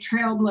independent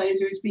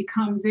trailblazers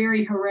become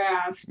very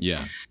harassed.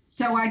 Yeah.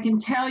 So I can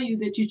tell you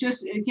that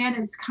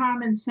again, it's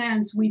common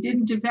sense. We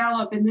didn't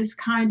develop in this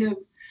kind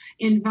of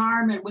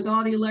environment with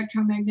all the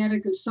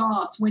electromagnetic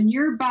assaults. When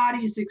your body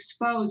is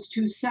exposed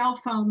to cell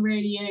phone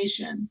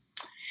radiation,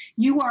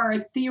 you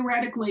are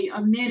theoretically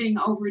emitting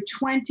over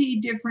 20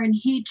 different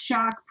heat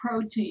shock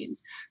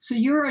proteins. So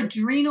your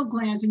adrenal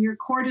glands and your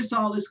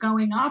cortisol is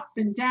going up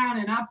and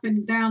down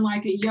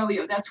like a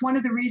yo-yo. That's one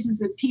of the reasons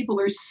that people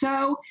are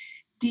so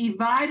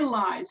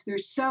devitalized. They're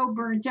so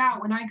burnt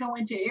out. When I go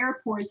into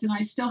airports, and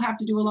I still have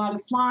to do a lot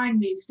of flying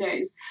these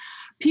days,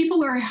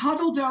 people are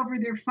huddled over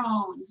their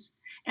phones.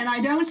 And I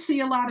don't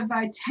see a lot of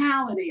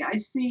vitality. I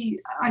see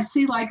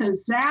like a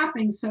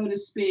zapping, so to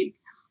speak.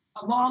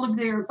 of all of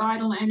their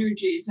vital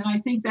energies. And I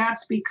think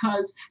that's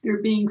because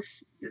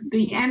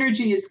the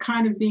energy is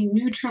kind of being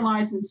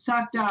neutralized and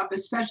sucked up,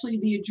 especially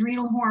the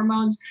adrenal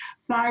hormones,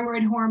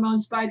 thyroid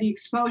hormones, by the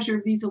exposure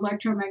of these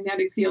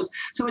electromagnetic fields.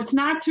 So it's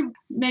not to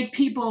make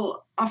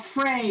people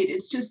afraid.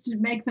 It's just to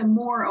make them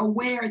more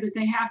aware that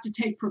they have to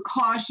take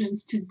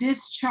precautions to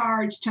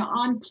discharge, to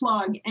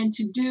unplug, and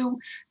to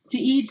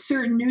eat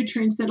certain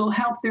nutrients that'll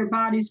help their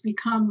bodies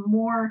become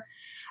more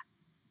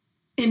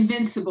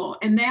invincible.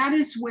 And that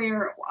is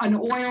where an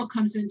oil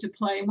comes into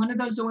play. And one of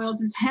those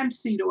oils is hemp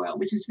seed oil,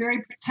 which is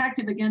very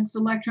protective against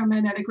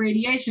electromagnetic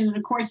radiation. And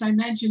of course, I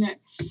mention it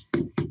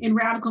in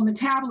radical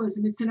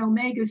metabolism. It's an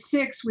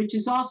omega-6, which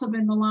has also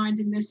been maligned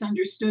and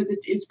misunderstood,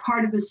 that is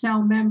part of the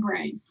cell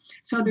membrane.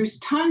 So there's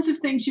tons of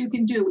things you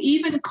can do.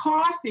 Even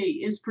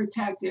coffee is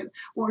protective.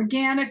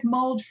 Organic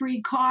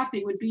mold-free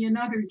coffee would be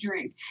another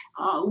drink.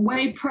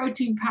 Whey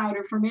protein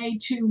powder from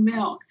A2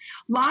 milk.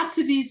 Lots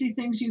of easy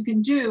things you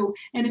can do.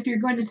 And if you're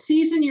going to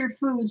season your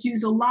foods,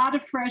 use a lot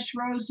of fresh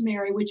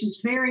rosemary, which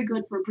is very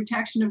good for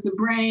protection of the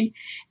brain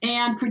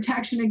and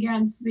protection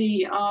against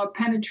the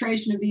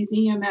penetration of these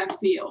EMF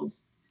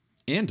fields.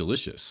 And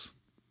delicious,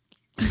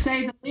 to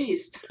say the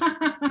least.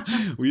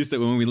 We used to,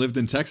 when we lived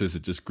in Texas,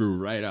 it just grew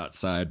right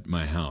outside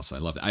my house. I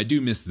love it. I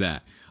do miss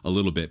that a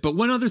little bit. But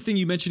one other thing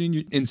you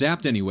mentioned in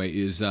Zapped anyway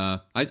is, I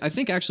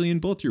think actually in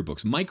both your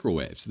books,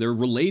 microwaves. They're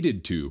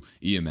related to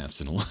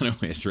EMFs in a lot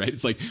of ways, right?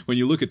 It's like when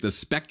you look at the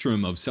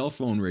spectrum of cell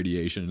phone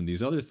radiation and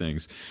these other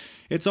things,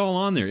 it's all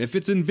on there. If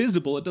it's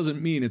invisible, it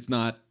doesn't mean it's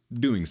not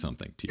doing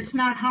something to you. It's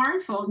not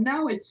harmful.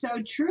 No, it's so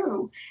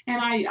true. And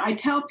I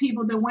tell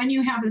people that when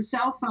you have a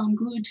cell phone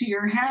glued to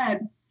your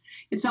head,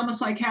 it's almost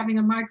like having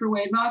a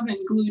microwave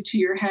oven glued to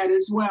your head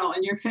as well,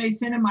 and your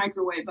face in a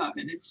microwave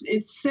oven.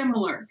 It's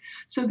similar.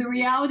 So the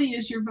reality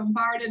is you're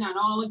bombarded on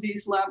all of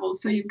these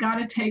levels. So you've got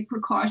to take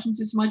precautions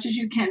as much as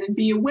you can and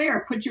be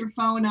aware. Put your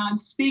phone on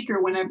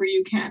speaker whenever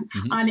you can,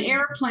 on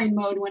airplane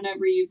mode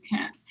whenever you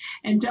can,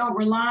 and don't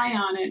rely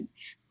on it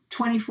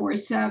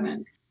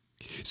 24/7.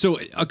 So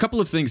a couple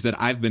of things that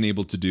I've been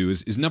able to do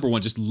is number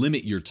one, just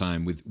limit your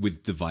time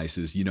with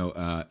devices,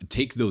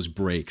 take those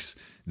breaks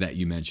that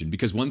you mentioned,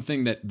 because one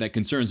thing that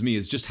concerns me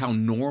is just how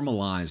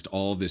normalized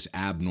all this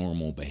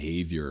abnormal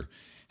behavior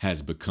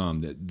has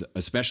become,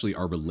 especially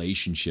our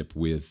relationship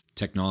with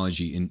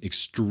technology in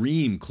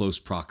extreme close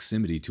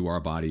proximity to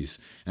our bodies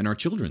and our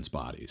children's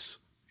bodies.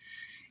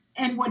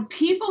 And what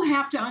people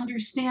have to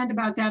understand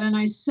about that, and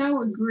I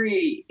so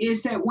agree,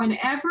 is that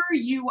whenever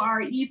you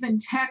are even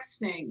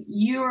texting,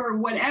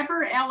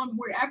 wherever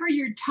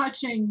you're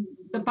touching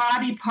the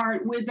body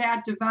part with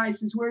that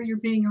device is where you're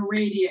being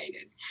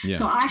irradiated. Yeah.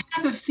 So I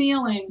have a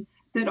feeling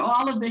that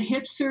all of the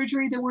hip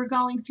surgery that we're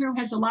going through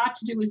has a lot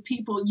to do with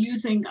people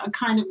using a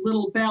kind of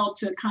little bell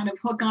to kind of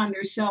hook on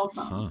their cell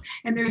phones.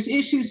 And there's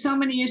so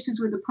many issues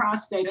with the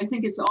prostate. I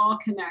think it's all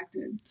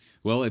connected.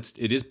 Well, it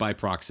is by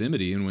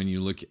proximity. And when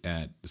you look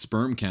at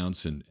sperm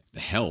counts and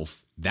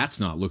health, that's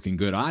not looking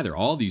good either.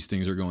 All these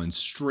things are going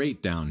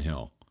straight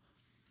downhill.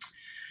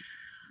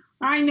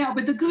 I know,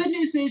 but the good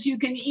news is you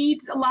can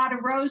eat a lot of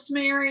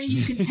rosemary.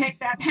 You can take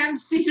that hemp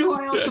seed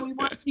oil. So we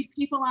want to keep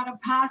people on a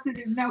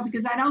positive note,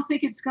 because I don't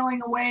think it's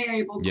going away,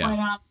 Abel, quite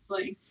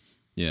honestly.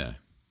 Yeah.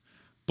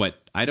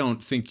 But I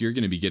don't think you're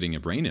going to be getting a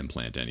brain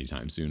implant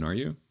anytime soon, are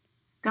you?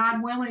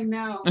 God willing,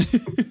 no.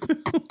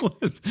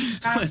 Let's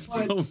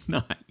hope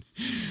not.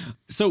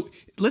 So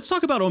let's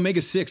talk about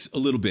omega-6 a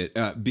little bit,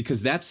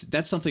 because that's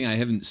something I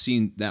haven't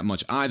seen that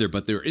much either,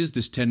 but there is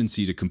this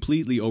tendency to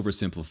completely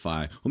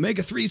oversimplify.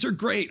 Omega-3s are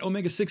great.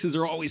 Omega-6s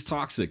are always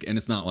toxic. And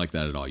it's not like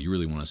that at all. You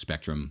really want a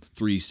spectrum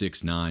 3,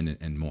 6, 9,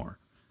 and more.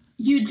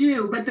 You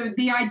do, but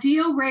the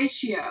ideal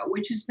ratio,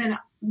 which has been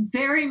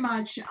very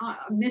much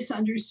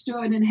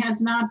misunderstood and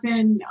has not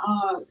been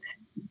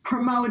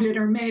promoted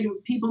or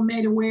people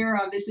made aware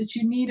of, is that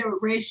you need a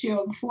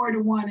ratio of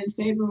 4-to-1 in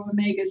favor of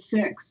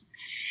omega-6.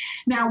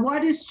 Now,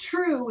 what is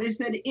true is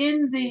that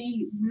in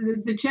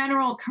the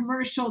general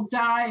commercial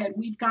diet,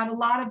 we've got a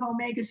lot of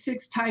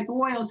omega-6 type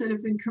oils that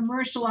have been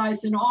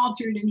commercialized and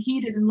altered and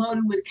heated and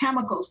loaded with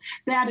chemicals.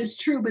 That is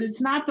true, but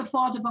it's not the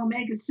fault of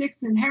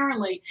omega-6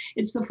 inherently.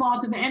 It's the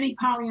fault of any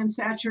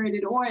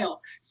polyunsaturated oil.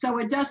 So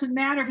it doesn't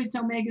matter if it's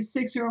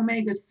omega-6 or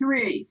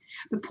omega-3.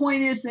 The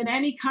point is that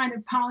any kind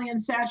of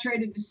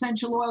polyunsaturated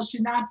essential oil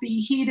should not be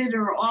heated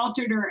or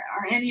altered or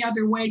any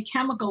other way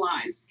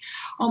chemicalized.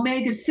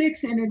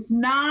 Omega-6 in its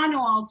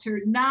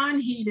non-altered,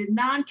 non-heated,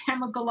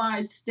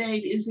 non-chemicalized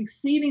state is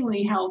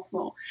exceedingly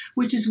helpful,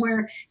 which is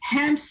where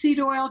hemp seed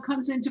oil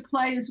comes into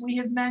play, as we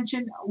have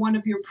mentioned, one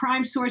of your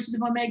prime sources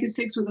of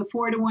omega-6 with a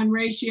 4-to-1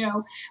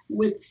 ratio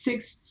with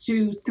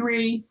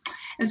 6-to-3,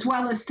 as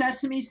well as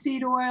sesame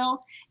seed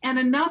oil, and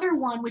another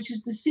one, which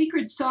is the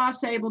secret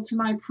sauce, Abel, to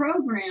my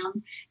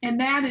program, and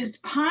that is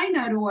pine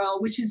nut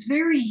oil, which is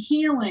very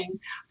healing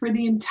for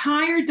the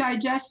entire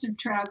digestive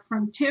tract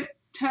from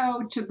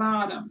tip-toe to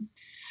bottom.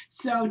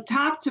 So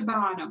top to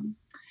bottom.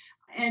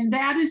 And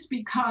that is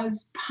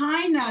because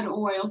pine nut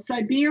oil,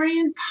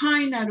 Siberian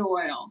pine nut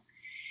oil,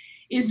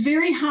 is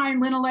very high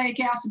in linoleic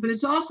acid, but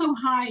it's also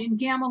high in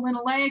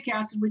gamma-linoleic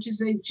acid, which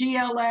is a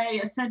GLA,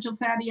 essential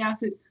fatty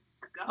acid,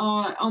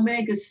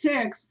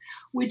 omega-6,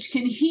 which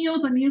can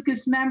heal the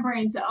mucous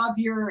membranes of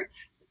your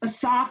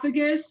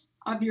esophagus,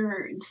 of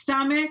your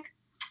stomach,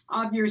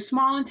 of your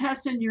small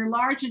intestine, your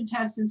large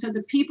intestine. So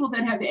the people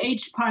that have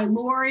H.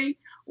 pylori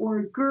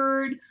or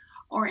GERD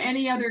or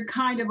any other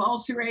kind of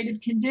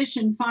ulcerative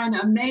condition find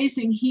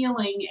amazing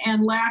healing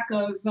and lack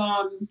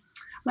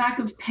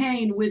of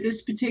pain with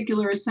this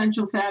particular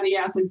essential fatty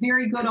acid.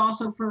 Very good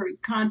also for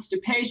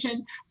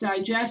constipation,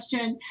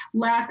 digestion,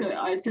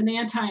 it's an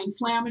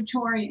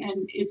anti-inflammatory,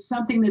 and it's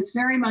something that's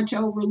very much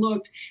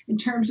overlooked in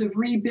terms of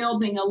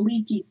rebuilding a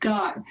leaky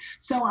gut.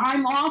 So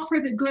I'm all for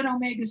the good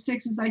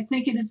omega-6s. I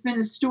think it has been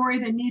a story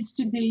that needs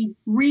to be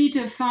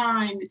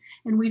redefined,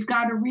 and we've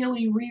got to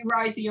really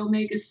rewrite the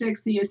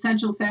omega-6, the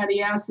essential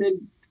fatty acid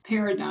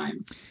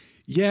paradigm.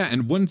 Yeah,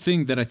 and one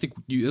thing that I think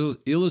you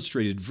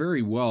illustrated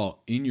very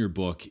well in your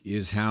book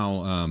is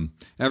how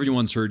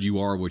everyone's heard you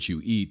are what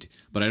you eat,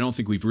 but I don't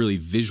think we've really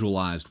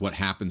visualized what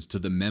happens to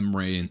the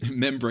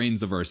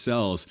membranes of our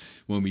cells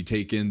when we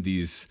take in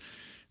these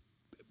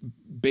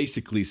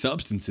basically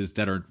substances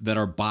that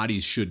our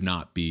bodies should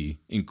not be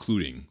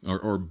including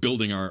or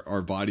building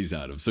our bodies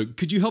out of. So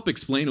could you help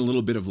explain a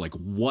little bit of like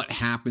what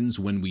happens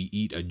when we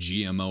eat a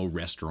GMO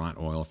restaurant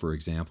oil, for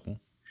example?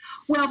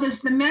 Well,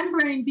 the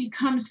membrane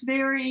becomes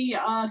very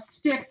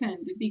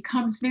stiffened. It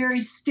becomes very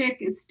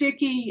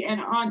sticky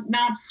and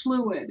not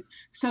fluid.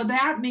 So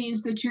that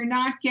means that you're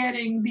not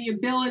getting the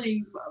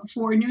ability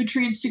for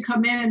nutrients to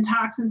come in and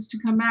toxins to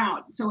come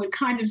out. So it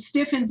kind of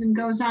stiffens and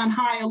goes on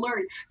high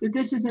alert that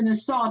this is an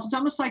assault. It's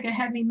almost like a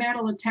heavy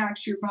metal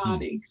attacks your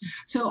body.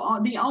 So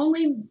the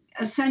only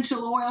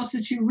essential oils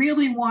that you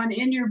really want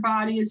in your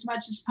body as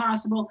much as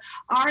possible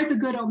are the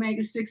good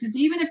omega-6s.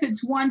 Even if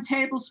it's 1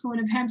 tablespoon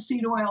of hemp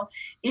seed oil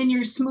in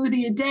your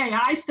smoothie a day,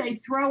 I say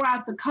throw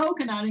out the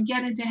coconut and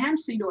get into hemp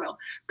seed oil.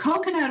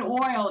 Coconut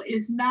oil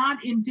is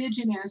not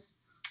indigenous,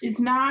 is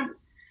not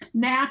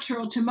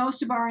natural to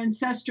most of our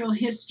ancestral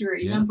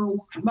history. Yeah. Number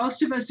one,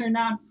 most of us are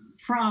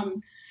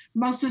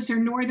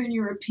Northern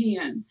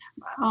European.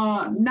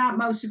 Not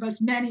most of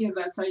us, many of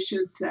us, I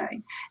should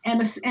say.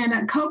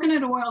 And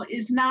coconut oil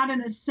is not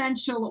an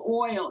essential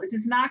oil. It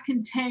does not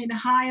contain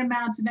high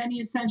amounts of any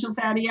essential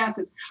fatty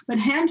acid. But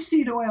hemp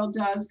seed oil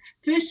does,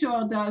 fish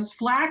oil does,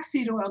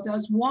 flaxseed oil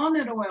does,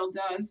 walnut oil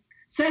does,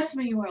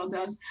 sesame oil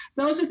does.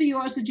 Those are the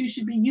oils that you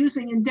should be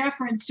using in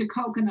deference to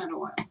coconut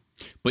oil.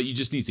 But you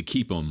just need to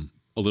keep them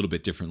a little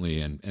bit differently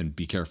and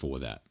be careful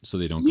with that so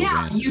they don't go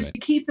rancid. You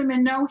keep them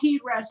in no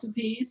heat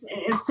recipes,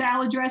 as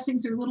salad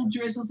dressings or little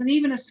drizzles, and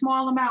even a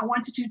small amount,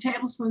 1 to 2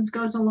 tablespoons,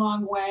 goes a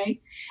long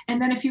way.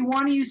 And then if you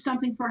want to use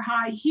something for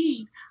high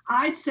heat,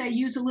 I'd say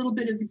use a little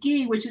bit of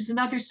ghee, which is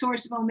another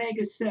source of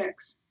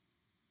omega-6.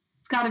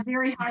 It's got a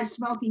very high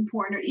smoking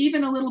point, or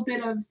even a little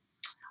bit of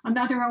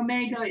another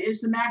omega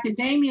is the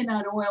macadamia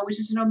nut oil, which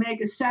is an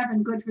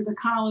omega-7, good for the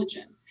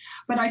collagen.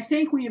 But I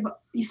think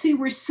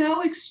we're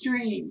so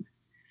extreme.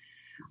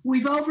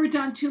 We've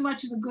overdone too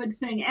much of the good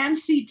thing.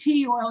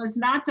 MCT oil is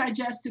not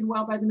digested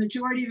well by the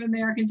majority of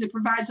Americans. It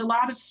provides a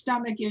lot of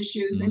stomach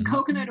issues. And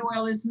coconut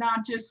oil is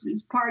not just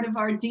is part of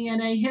our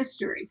DNA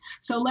history.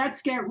 So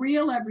let's get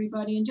real,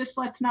 everybody, and just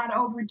let's not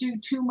overdo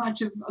too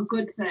much of a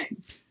good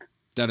thing.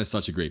 That is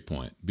such a great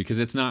point, because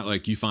it's not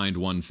like you find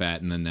one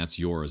fat and then that's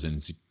yours and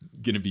it's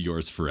going to be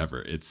yours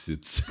forever. It's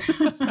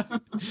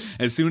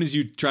as soon as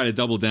you try to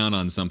double down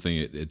on something,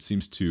 it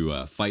seems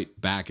to fight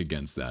back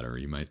against that, or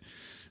you might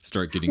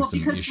start getting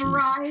some issues. Because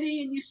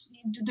variety,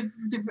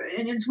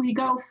 and as we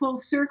go full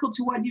circle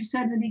to what you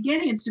said in the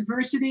beginning, it's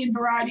diversity and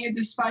variety of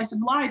the spice of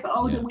life.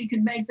 That we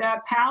can make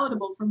that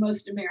palatable for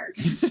most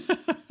Americans.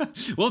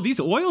 Well, these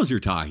oils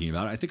you're talking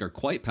about, I think, are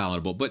quite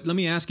palatable. But let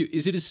me ask you,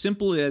 is it as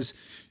simple as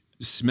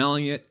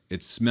smelling it?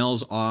 It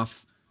smells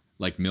off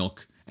like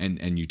milk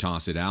and you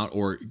toss it out?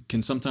 Or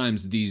can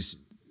sometimes these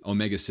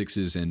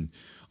omega-6s and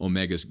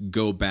omegas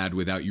go bad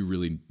without you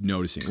really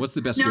noticing? What's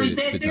the best way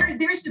to tell?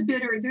 There's a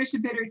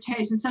bitter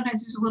taste, and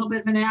sometimes there's a little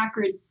bit of an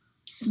acrid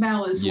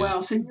smell as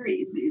well. So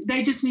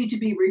they just need to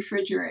be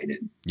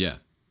refrigerated. Yeah.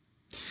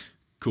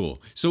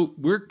 Cool. So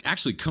we're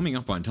actually coming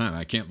up on time.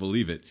 I can't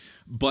believe it.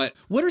 But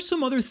what are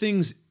some other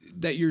things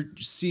that you're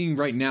seeing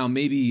right now,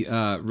 maybe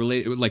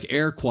related, like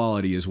air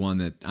quality is one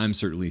that I'm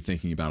certainly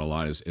thinking about a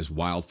lot as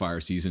wildfire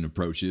season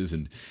approaches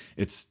and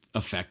its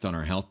effect on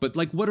our health. But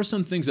like, what are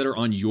some things that are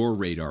on your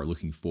radar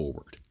looking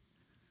forward?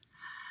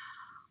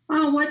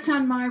 Oh, what's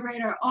on my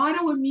radar?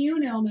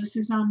 Autoimmune illness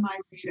is on my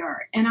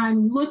radar. And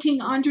I'm looking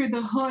under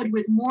the hood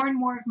with more and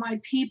more of my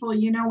people.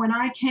 You know, when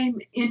I came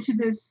into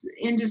this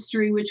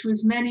industry, which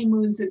was many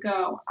moons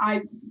ago,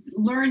 I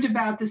learned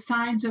about the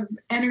science of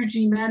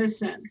energy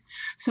medicine.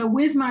 So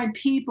with my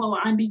people,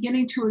 I'm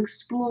beginning to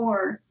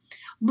explore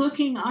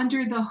looking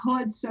under the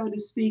hood, so to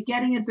speak,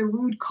 getting at the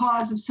root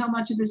cause of so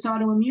much of this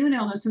autoimmune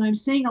illness. And I'm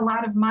seeing a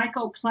lot of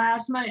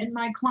mycoplasma in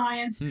my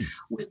clients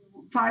with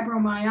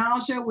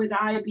fibromyalgia, with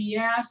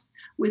IBS,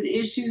 with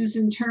issues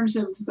in terms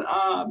of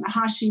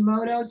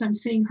Hashimoto's. I'm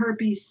seeing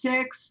herpes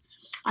 6.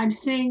 I'm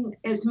seeing,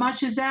 as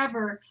much as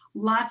ever,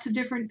 lots of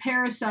different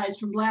parasites,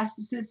 from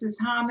Blastocystis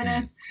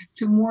hominis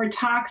to more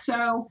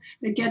toxo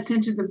that gets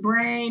into the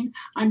brain.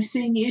 I'm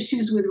seeing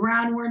issues with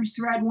roundworms,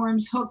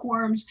 threadworms,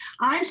 hookworms.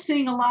 I'm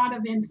seeing a lot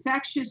of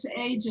infectious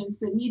agents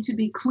that need to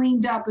be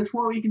cleaned up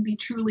before we can be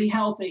truly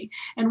healthy.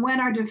 And when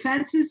our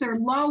defenses are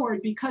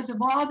lowered because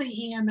of all the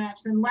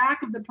EMFs and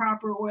lack of the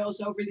proper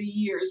oils over the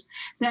years,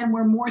 then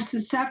we're more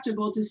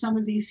susceptible to some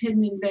of these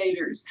hidden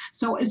invaders.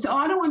 So it's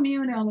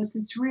autoimmune illness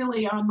that's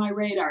really on my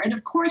radar. And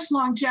of course,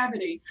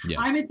 longevity. Yeah.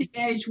 I'm at the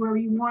age where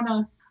you want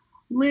to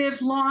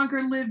live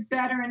longer, live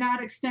better, and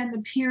not extend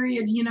the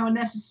period,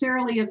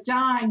 necessarily of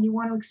dying. You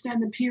want to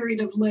extend the period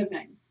of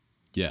living.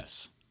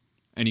 Yes.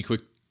 Any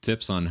quick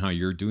tips on how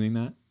you're doing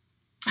that?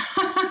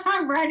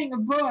 I'm writing a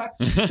book.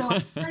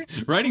 So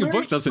writing a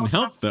book doesn't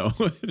help, though.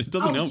 It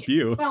doesn't help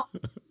you. Well,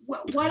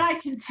 what I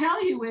can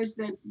tell you is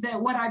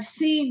that what I've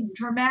seen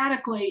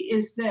dramatically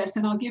is this,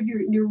 and I'll give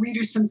your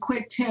readers some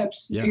quick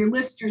tips, your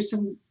listeners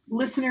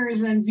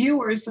and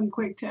viewers some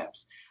quick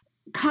tips.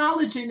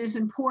 Collagen is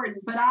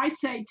important, but I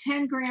say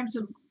 10 grams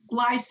of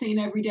glycine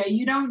every day.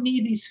 You don't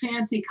need these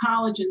fancy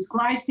collagens.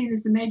 Glycine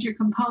is the major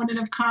component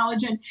of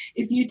collagen.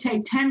 If you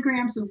take 10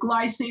 grams of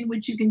glycine,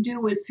 which you can do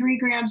with 3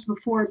 grams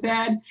before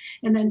bed,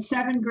 and then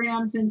 7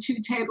 grams and 2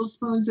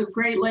 tablespoons of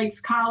Great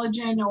Lakes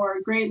collagen or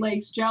Great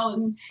Lakes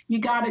gelatin, you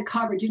got it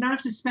covered. You don't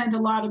have to spend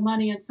a lot of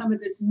money on some of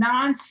this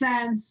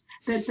nonsense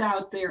that's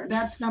out there.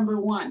 That's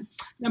number one.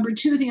 Number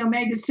two, the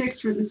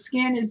omega-6 for the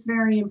skin is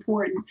very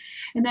important.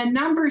 And then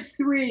number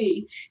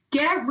 3,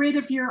 get rid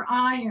of your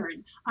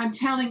iron. I'm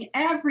telling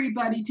everybody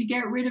to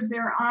get rid of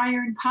their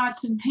iron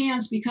pots and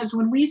pans, because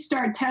when we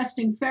start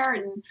testing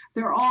ferritin,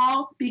 they're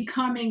all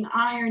becoming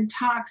iron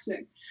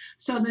toxic.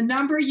 So the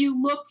number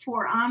you look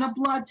for on a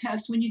blood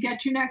test when you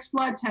get your next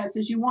blood test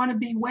is you want to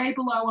be way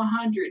below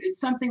 100. It's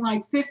something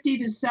like 50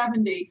 to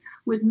 70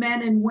 with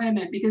men and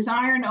women, because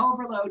iron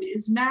overload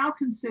is now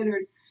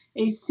considered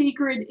a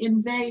secret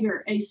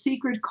invader, a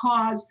secret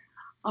cause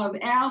of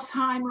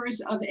Alzheimer's,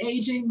 of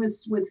aging with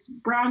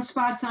brown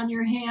spots on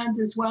your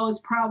hands, as well as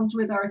problems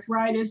with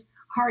arthritis,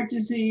 heart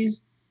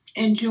disease,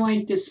 and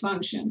joint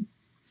dysfunction.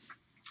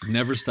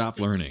 Never stop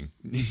learning.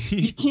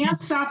 You can't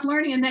stop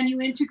learning, and then you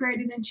integrate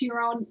it into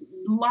your own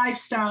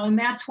lifestyle, and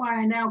that's why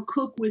I now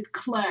cook with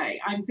clay.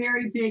 I'm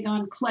very big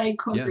on clay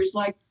cookers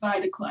like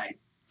VitaClay.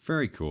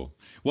 Very cool.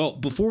 Well,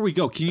 before we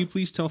go, can you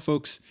please tell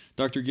folks,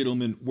 Dr.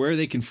 Gittleman, where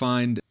they can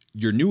find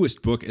your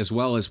newest book as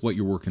well as what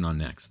you're working on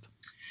next?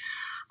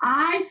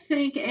 I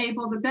think,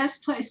 Abel, the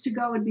best place to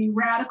go would be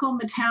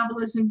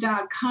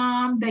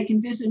radicalmetabolism.com. They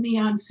can visit me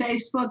on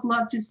Facebook.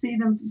 Love to see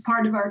them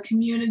part of our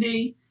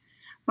community.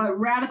 But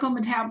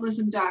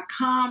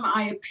radicalmetabolism.com.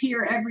 I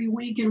appear every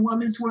week in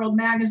Women's World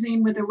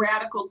magazine with a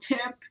radical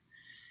tip.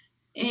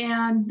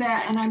 And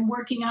I'm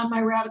working on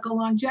my radical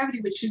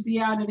longevity, which should be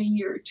out in a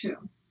year or two.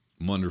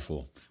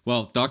 Wonderful.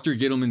 Well, Dr.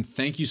 Gittleman,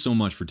 thank you so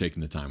much for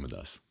taking the time with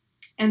us.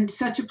 And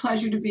such a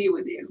pleasure to be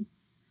with you.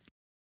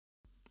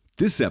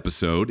 This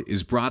episode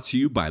is brought to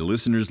you by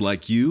listeners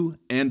like you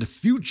and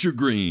Future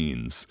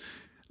Greens.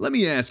 Let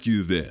me ask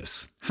you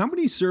this. How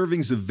many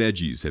servings of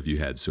veggies have you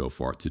had so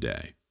far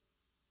today?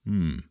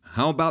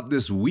 How about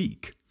this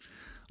week?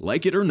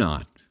 Like it or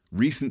not,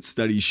 recent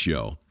studies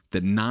show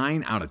that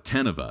 9 out of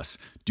 10 of us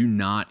do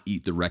not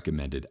eat the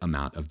recommended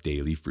amount of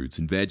daily fruits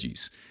and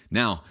veggies.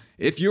 Now,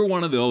 if you're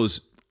one of those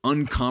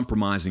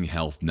uncompromising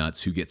health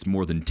nuts who gets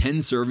more than 10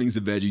 servings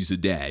of veggies a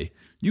day,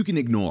 you can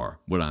ignore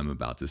what I'm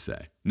about to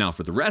say. Now,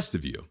 for the rest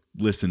of you,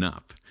 listen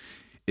up.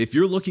 If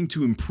you're looking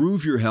to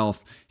improve your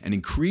health and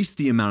increase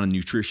the amount of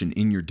nutrition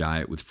in your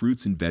diet with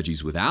fruits and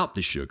veggies without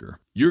the sugar,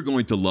 you're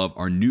going to love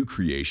our new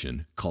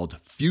creation called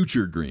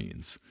Future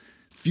Greens.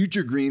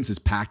 Future Greens is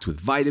packed with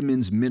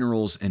vitamins,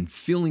 minerals, and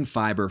filling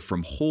fiber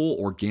from whole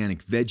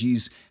organic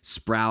veggies,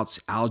 sprouts,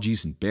 algae,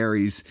 and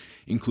berries,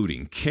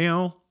 including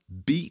kale,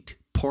 beet,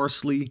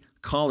 parsley,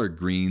 collard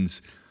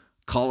greens,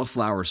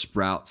 cauliflower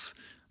sprouts,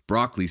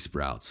 broccoli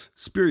sprouts,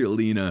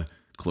 spirulina,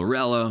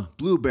 chlorella,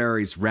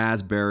 blueberries,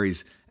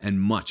 raspberries, and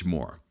much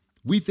more.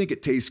 We think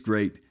it tastes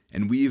great,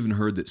 and we even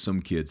heard that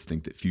some kids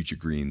think that Future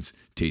Greens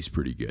taste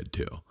pretty good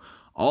too.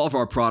 All of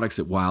our products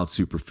at Wild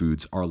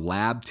Superfoods are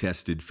lab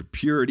tested for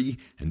purity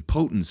and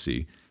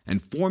potency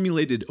and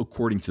formulated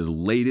according to the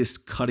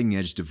latest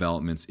cutting-edge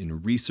developments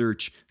in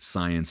research,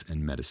 science,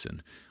 and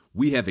medicine.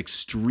 We have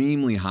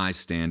extremely high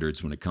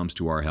standards when it comes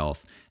to our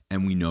health,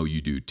 and we know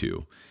you do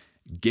too.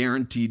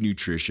 Guaranteed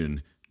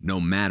nutrition,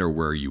 no matter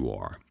where you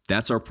are.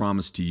 That's our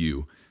promise to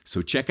you.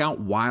 So check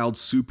out Wild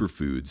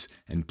Superfoods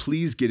and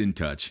please get in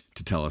touch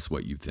to tell us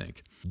what you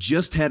think.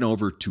 Just head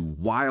over to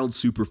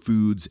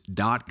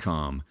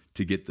wildsuperfoods.com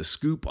to get the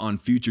scoop on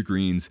Future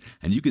Greens,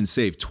 and you can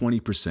save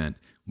 20%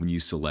 when you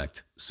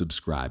select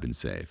subscribe and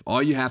save.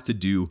 All you have to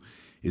do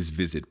is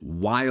visit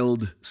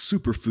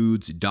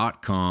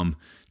wildsuperfoods.com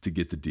to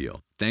get the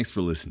deal. Thanks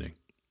for listening.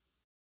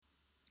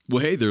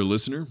 Well, hey there,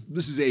 listener.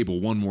 This is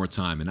Abel one more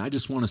time, and I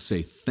just want to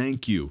say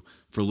thank you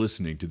for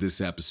listening to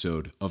this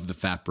episode of the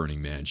Fat Burning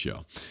Man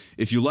Show.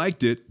 If you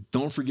liked it,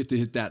 don't forget to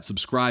hit that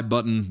subscribe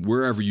button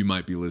wherever you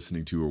might be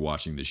listening to or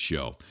watching this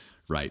show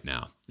right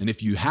now. And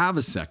if you have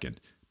a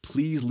second,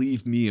 please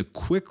leave me a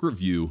quick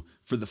review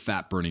for the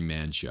Fat Burning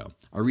Man Show.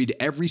 I read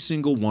every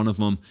single one of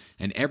them,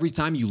 and every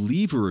time you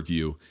leave a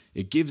review,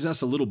 it gives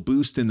us a little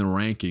boost in the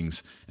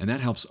rankings, and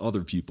that helps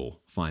other people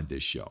find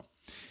this show.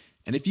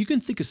 And if you can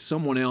think of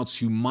someone else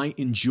who might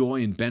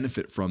enjoy and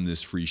benefit from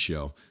this free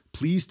show,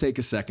 please take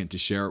a second to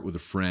share it with a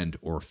friend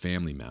or a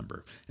family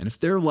member. And if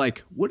they're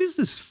like, what is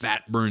this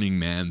Fat Burning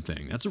Man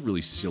thing? That's a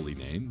really silly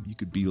name. You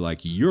could be like,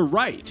 you're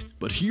right,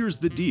 but here's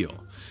the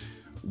deal.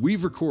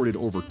 We've recorded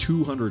over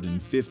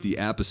 250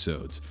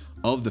 episodes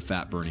of the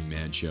Fat Burning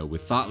Man Show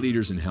with thought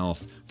leaders in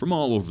health from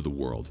all over the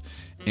world.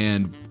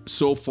 And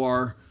so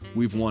far,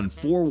 we've won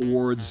 4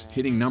 awards,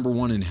 hitting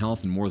 #1 in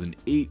health in more than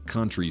 8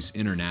 countries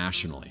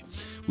internationally.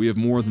 We have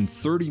more than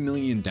 30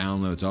 million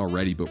downloads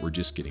already, but we're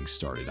just getting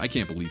started. I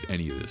can't believe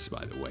any of this,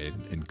 by the way,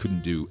 and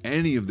couldn't do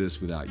any of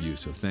this without you.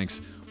 So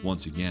thanks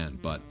once again.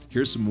 But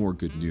here's some more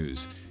good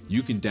news.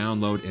 You can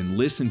download and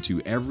listen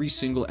to every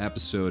single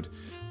episode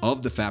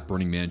of the Fat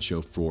Burning Man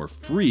Show for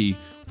free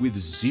with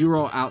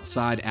 0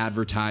 outside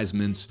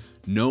advertisements,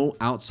 no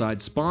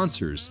outside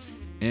sponsors,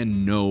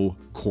 and no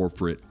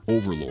corporate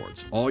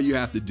overlords. All you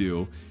have to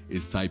do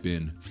is type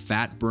in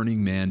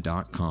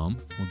fatburningman.com.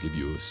 I'll give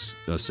you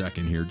a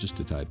second here just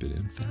to type it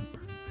in,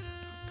 fatburningman.com.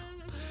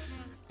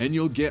 And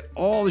you'll get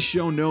all the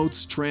show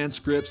notes,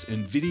 transcripts,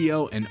 and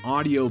video and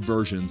audio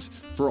versions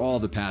for all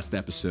the past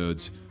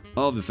episodes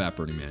of the Fat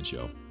Burning Man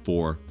Show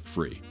for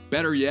free.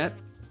 Better yet,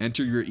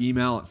 enter your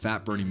email at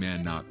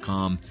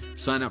fatburningman.com,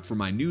 sign up for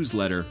my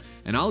newsletter,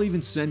 and I'll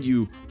even send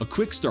you a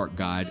quick start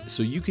guide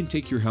so you can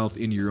take your health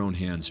into your own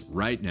hands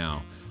right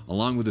now,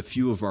 along with a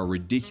few of our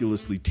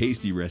ridiculously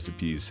tasty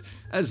recipes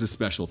as a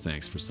special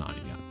thanks for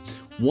signing up.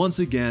 Once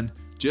again,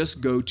 just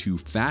go to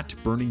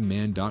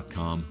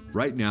fatburningman.com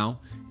right now,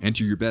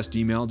 enter your best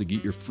email to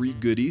get your free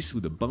goodies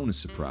with a bonus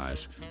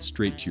surprise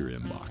straight to your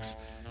inbox.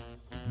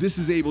 This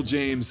is Abel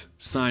James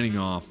signing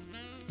off.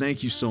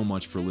 Thank you so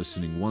much for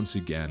listening once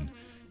again,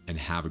 and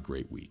have a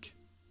great week.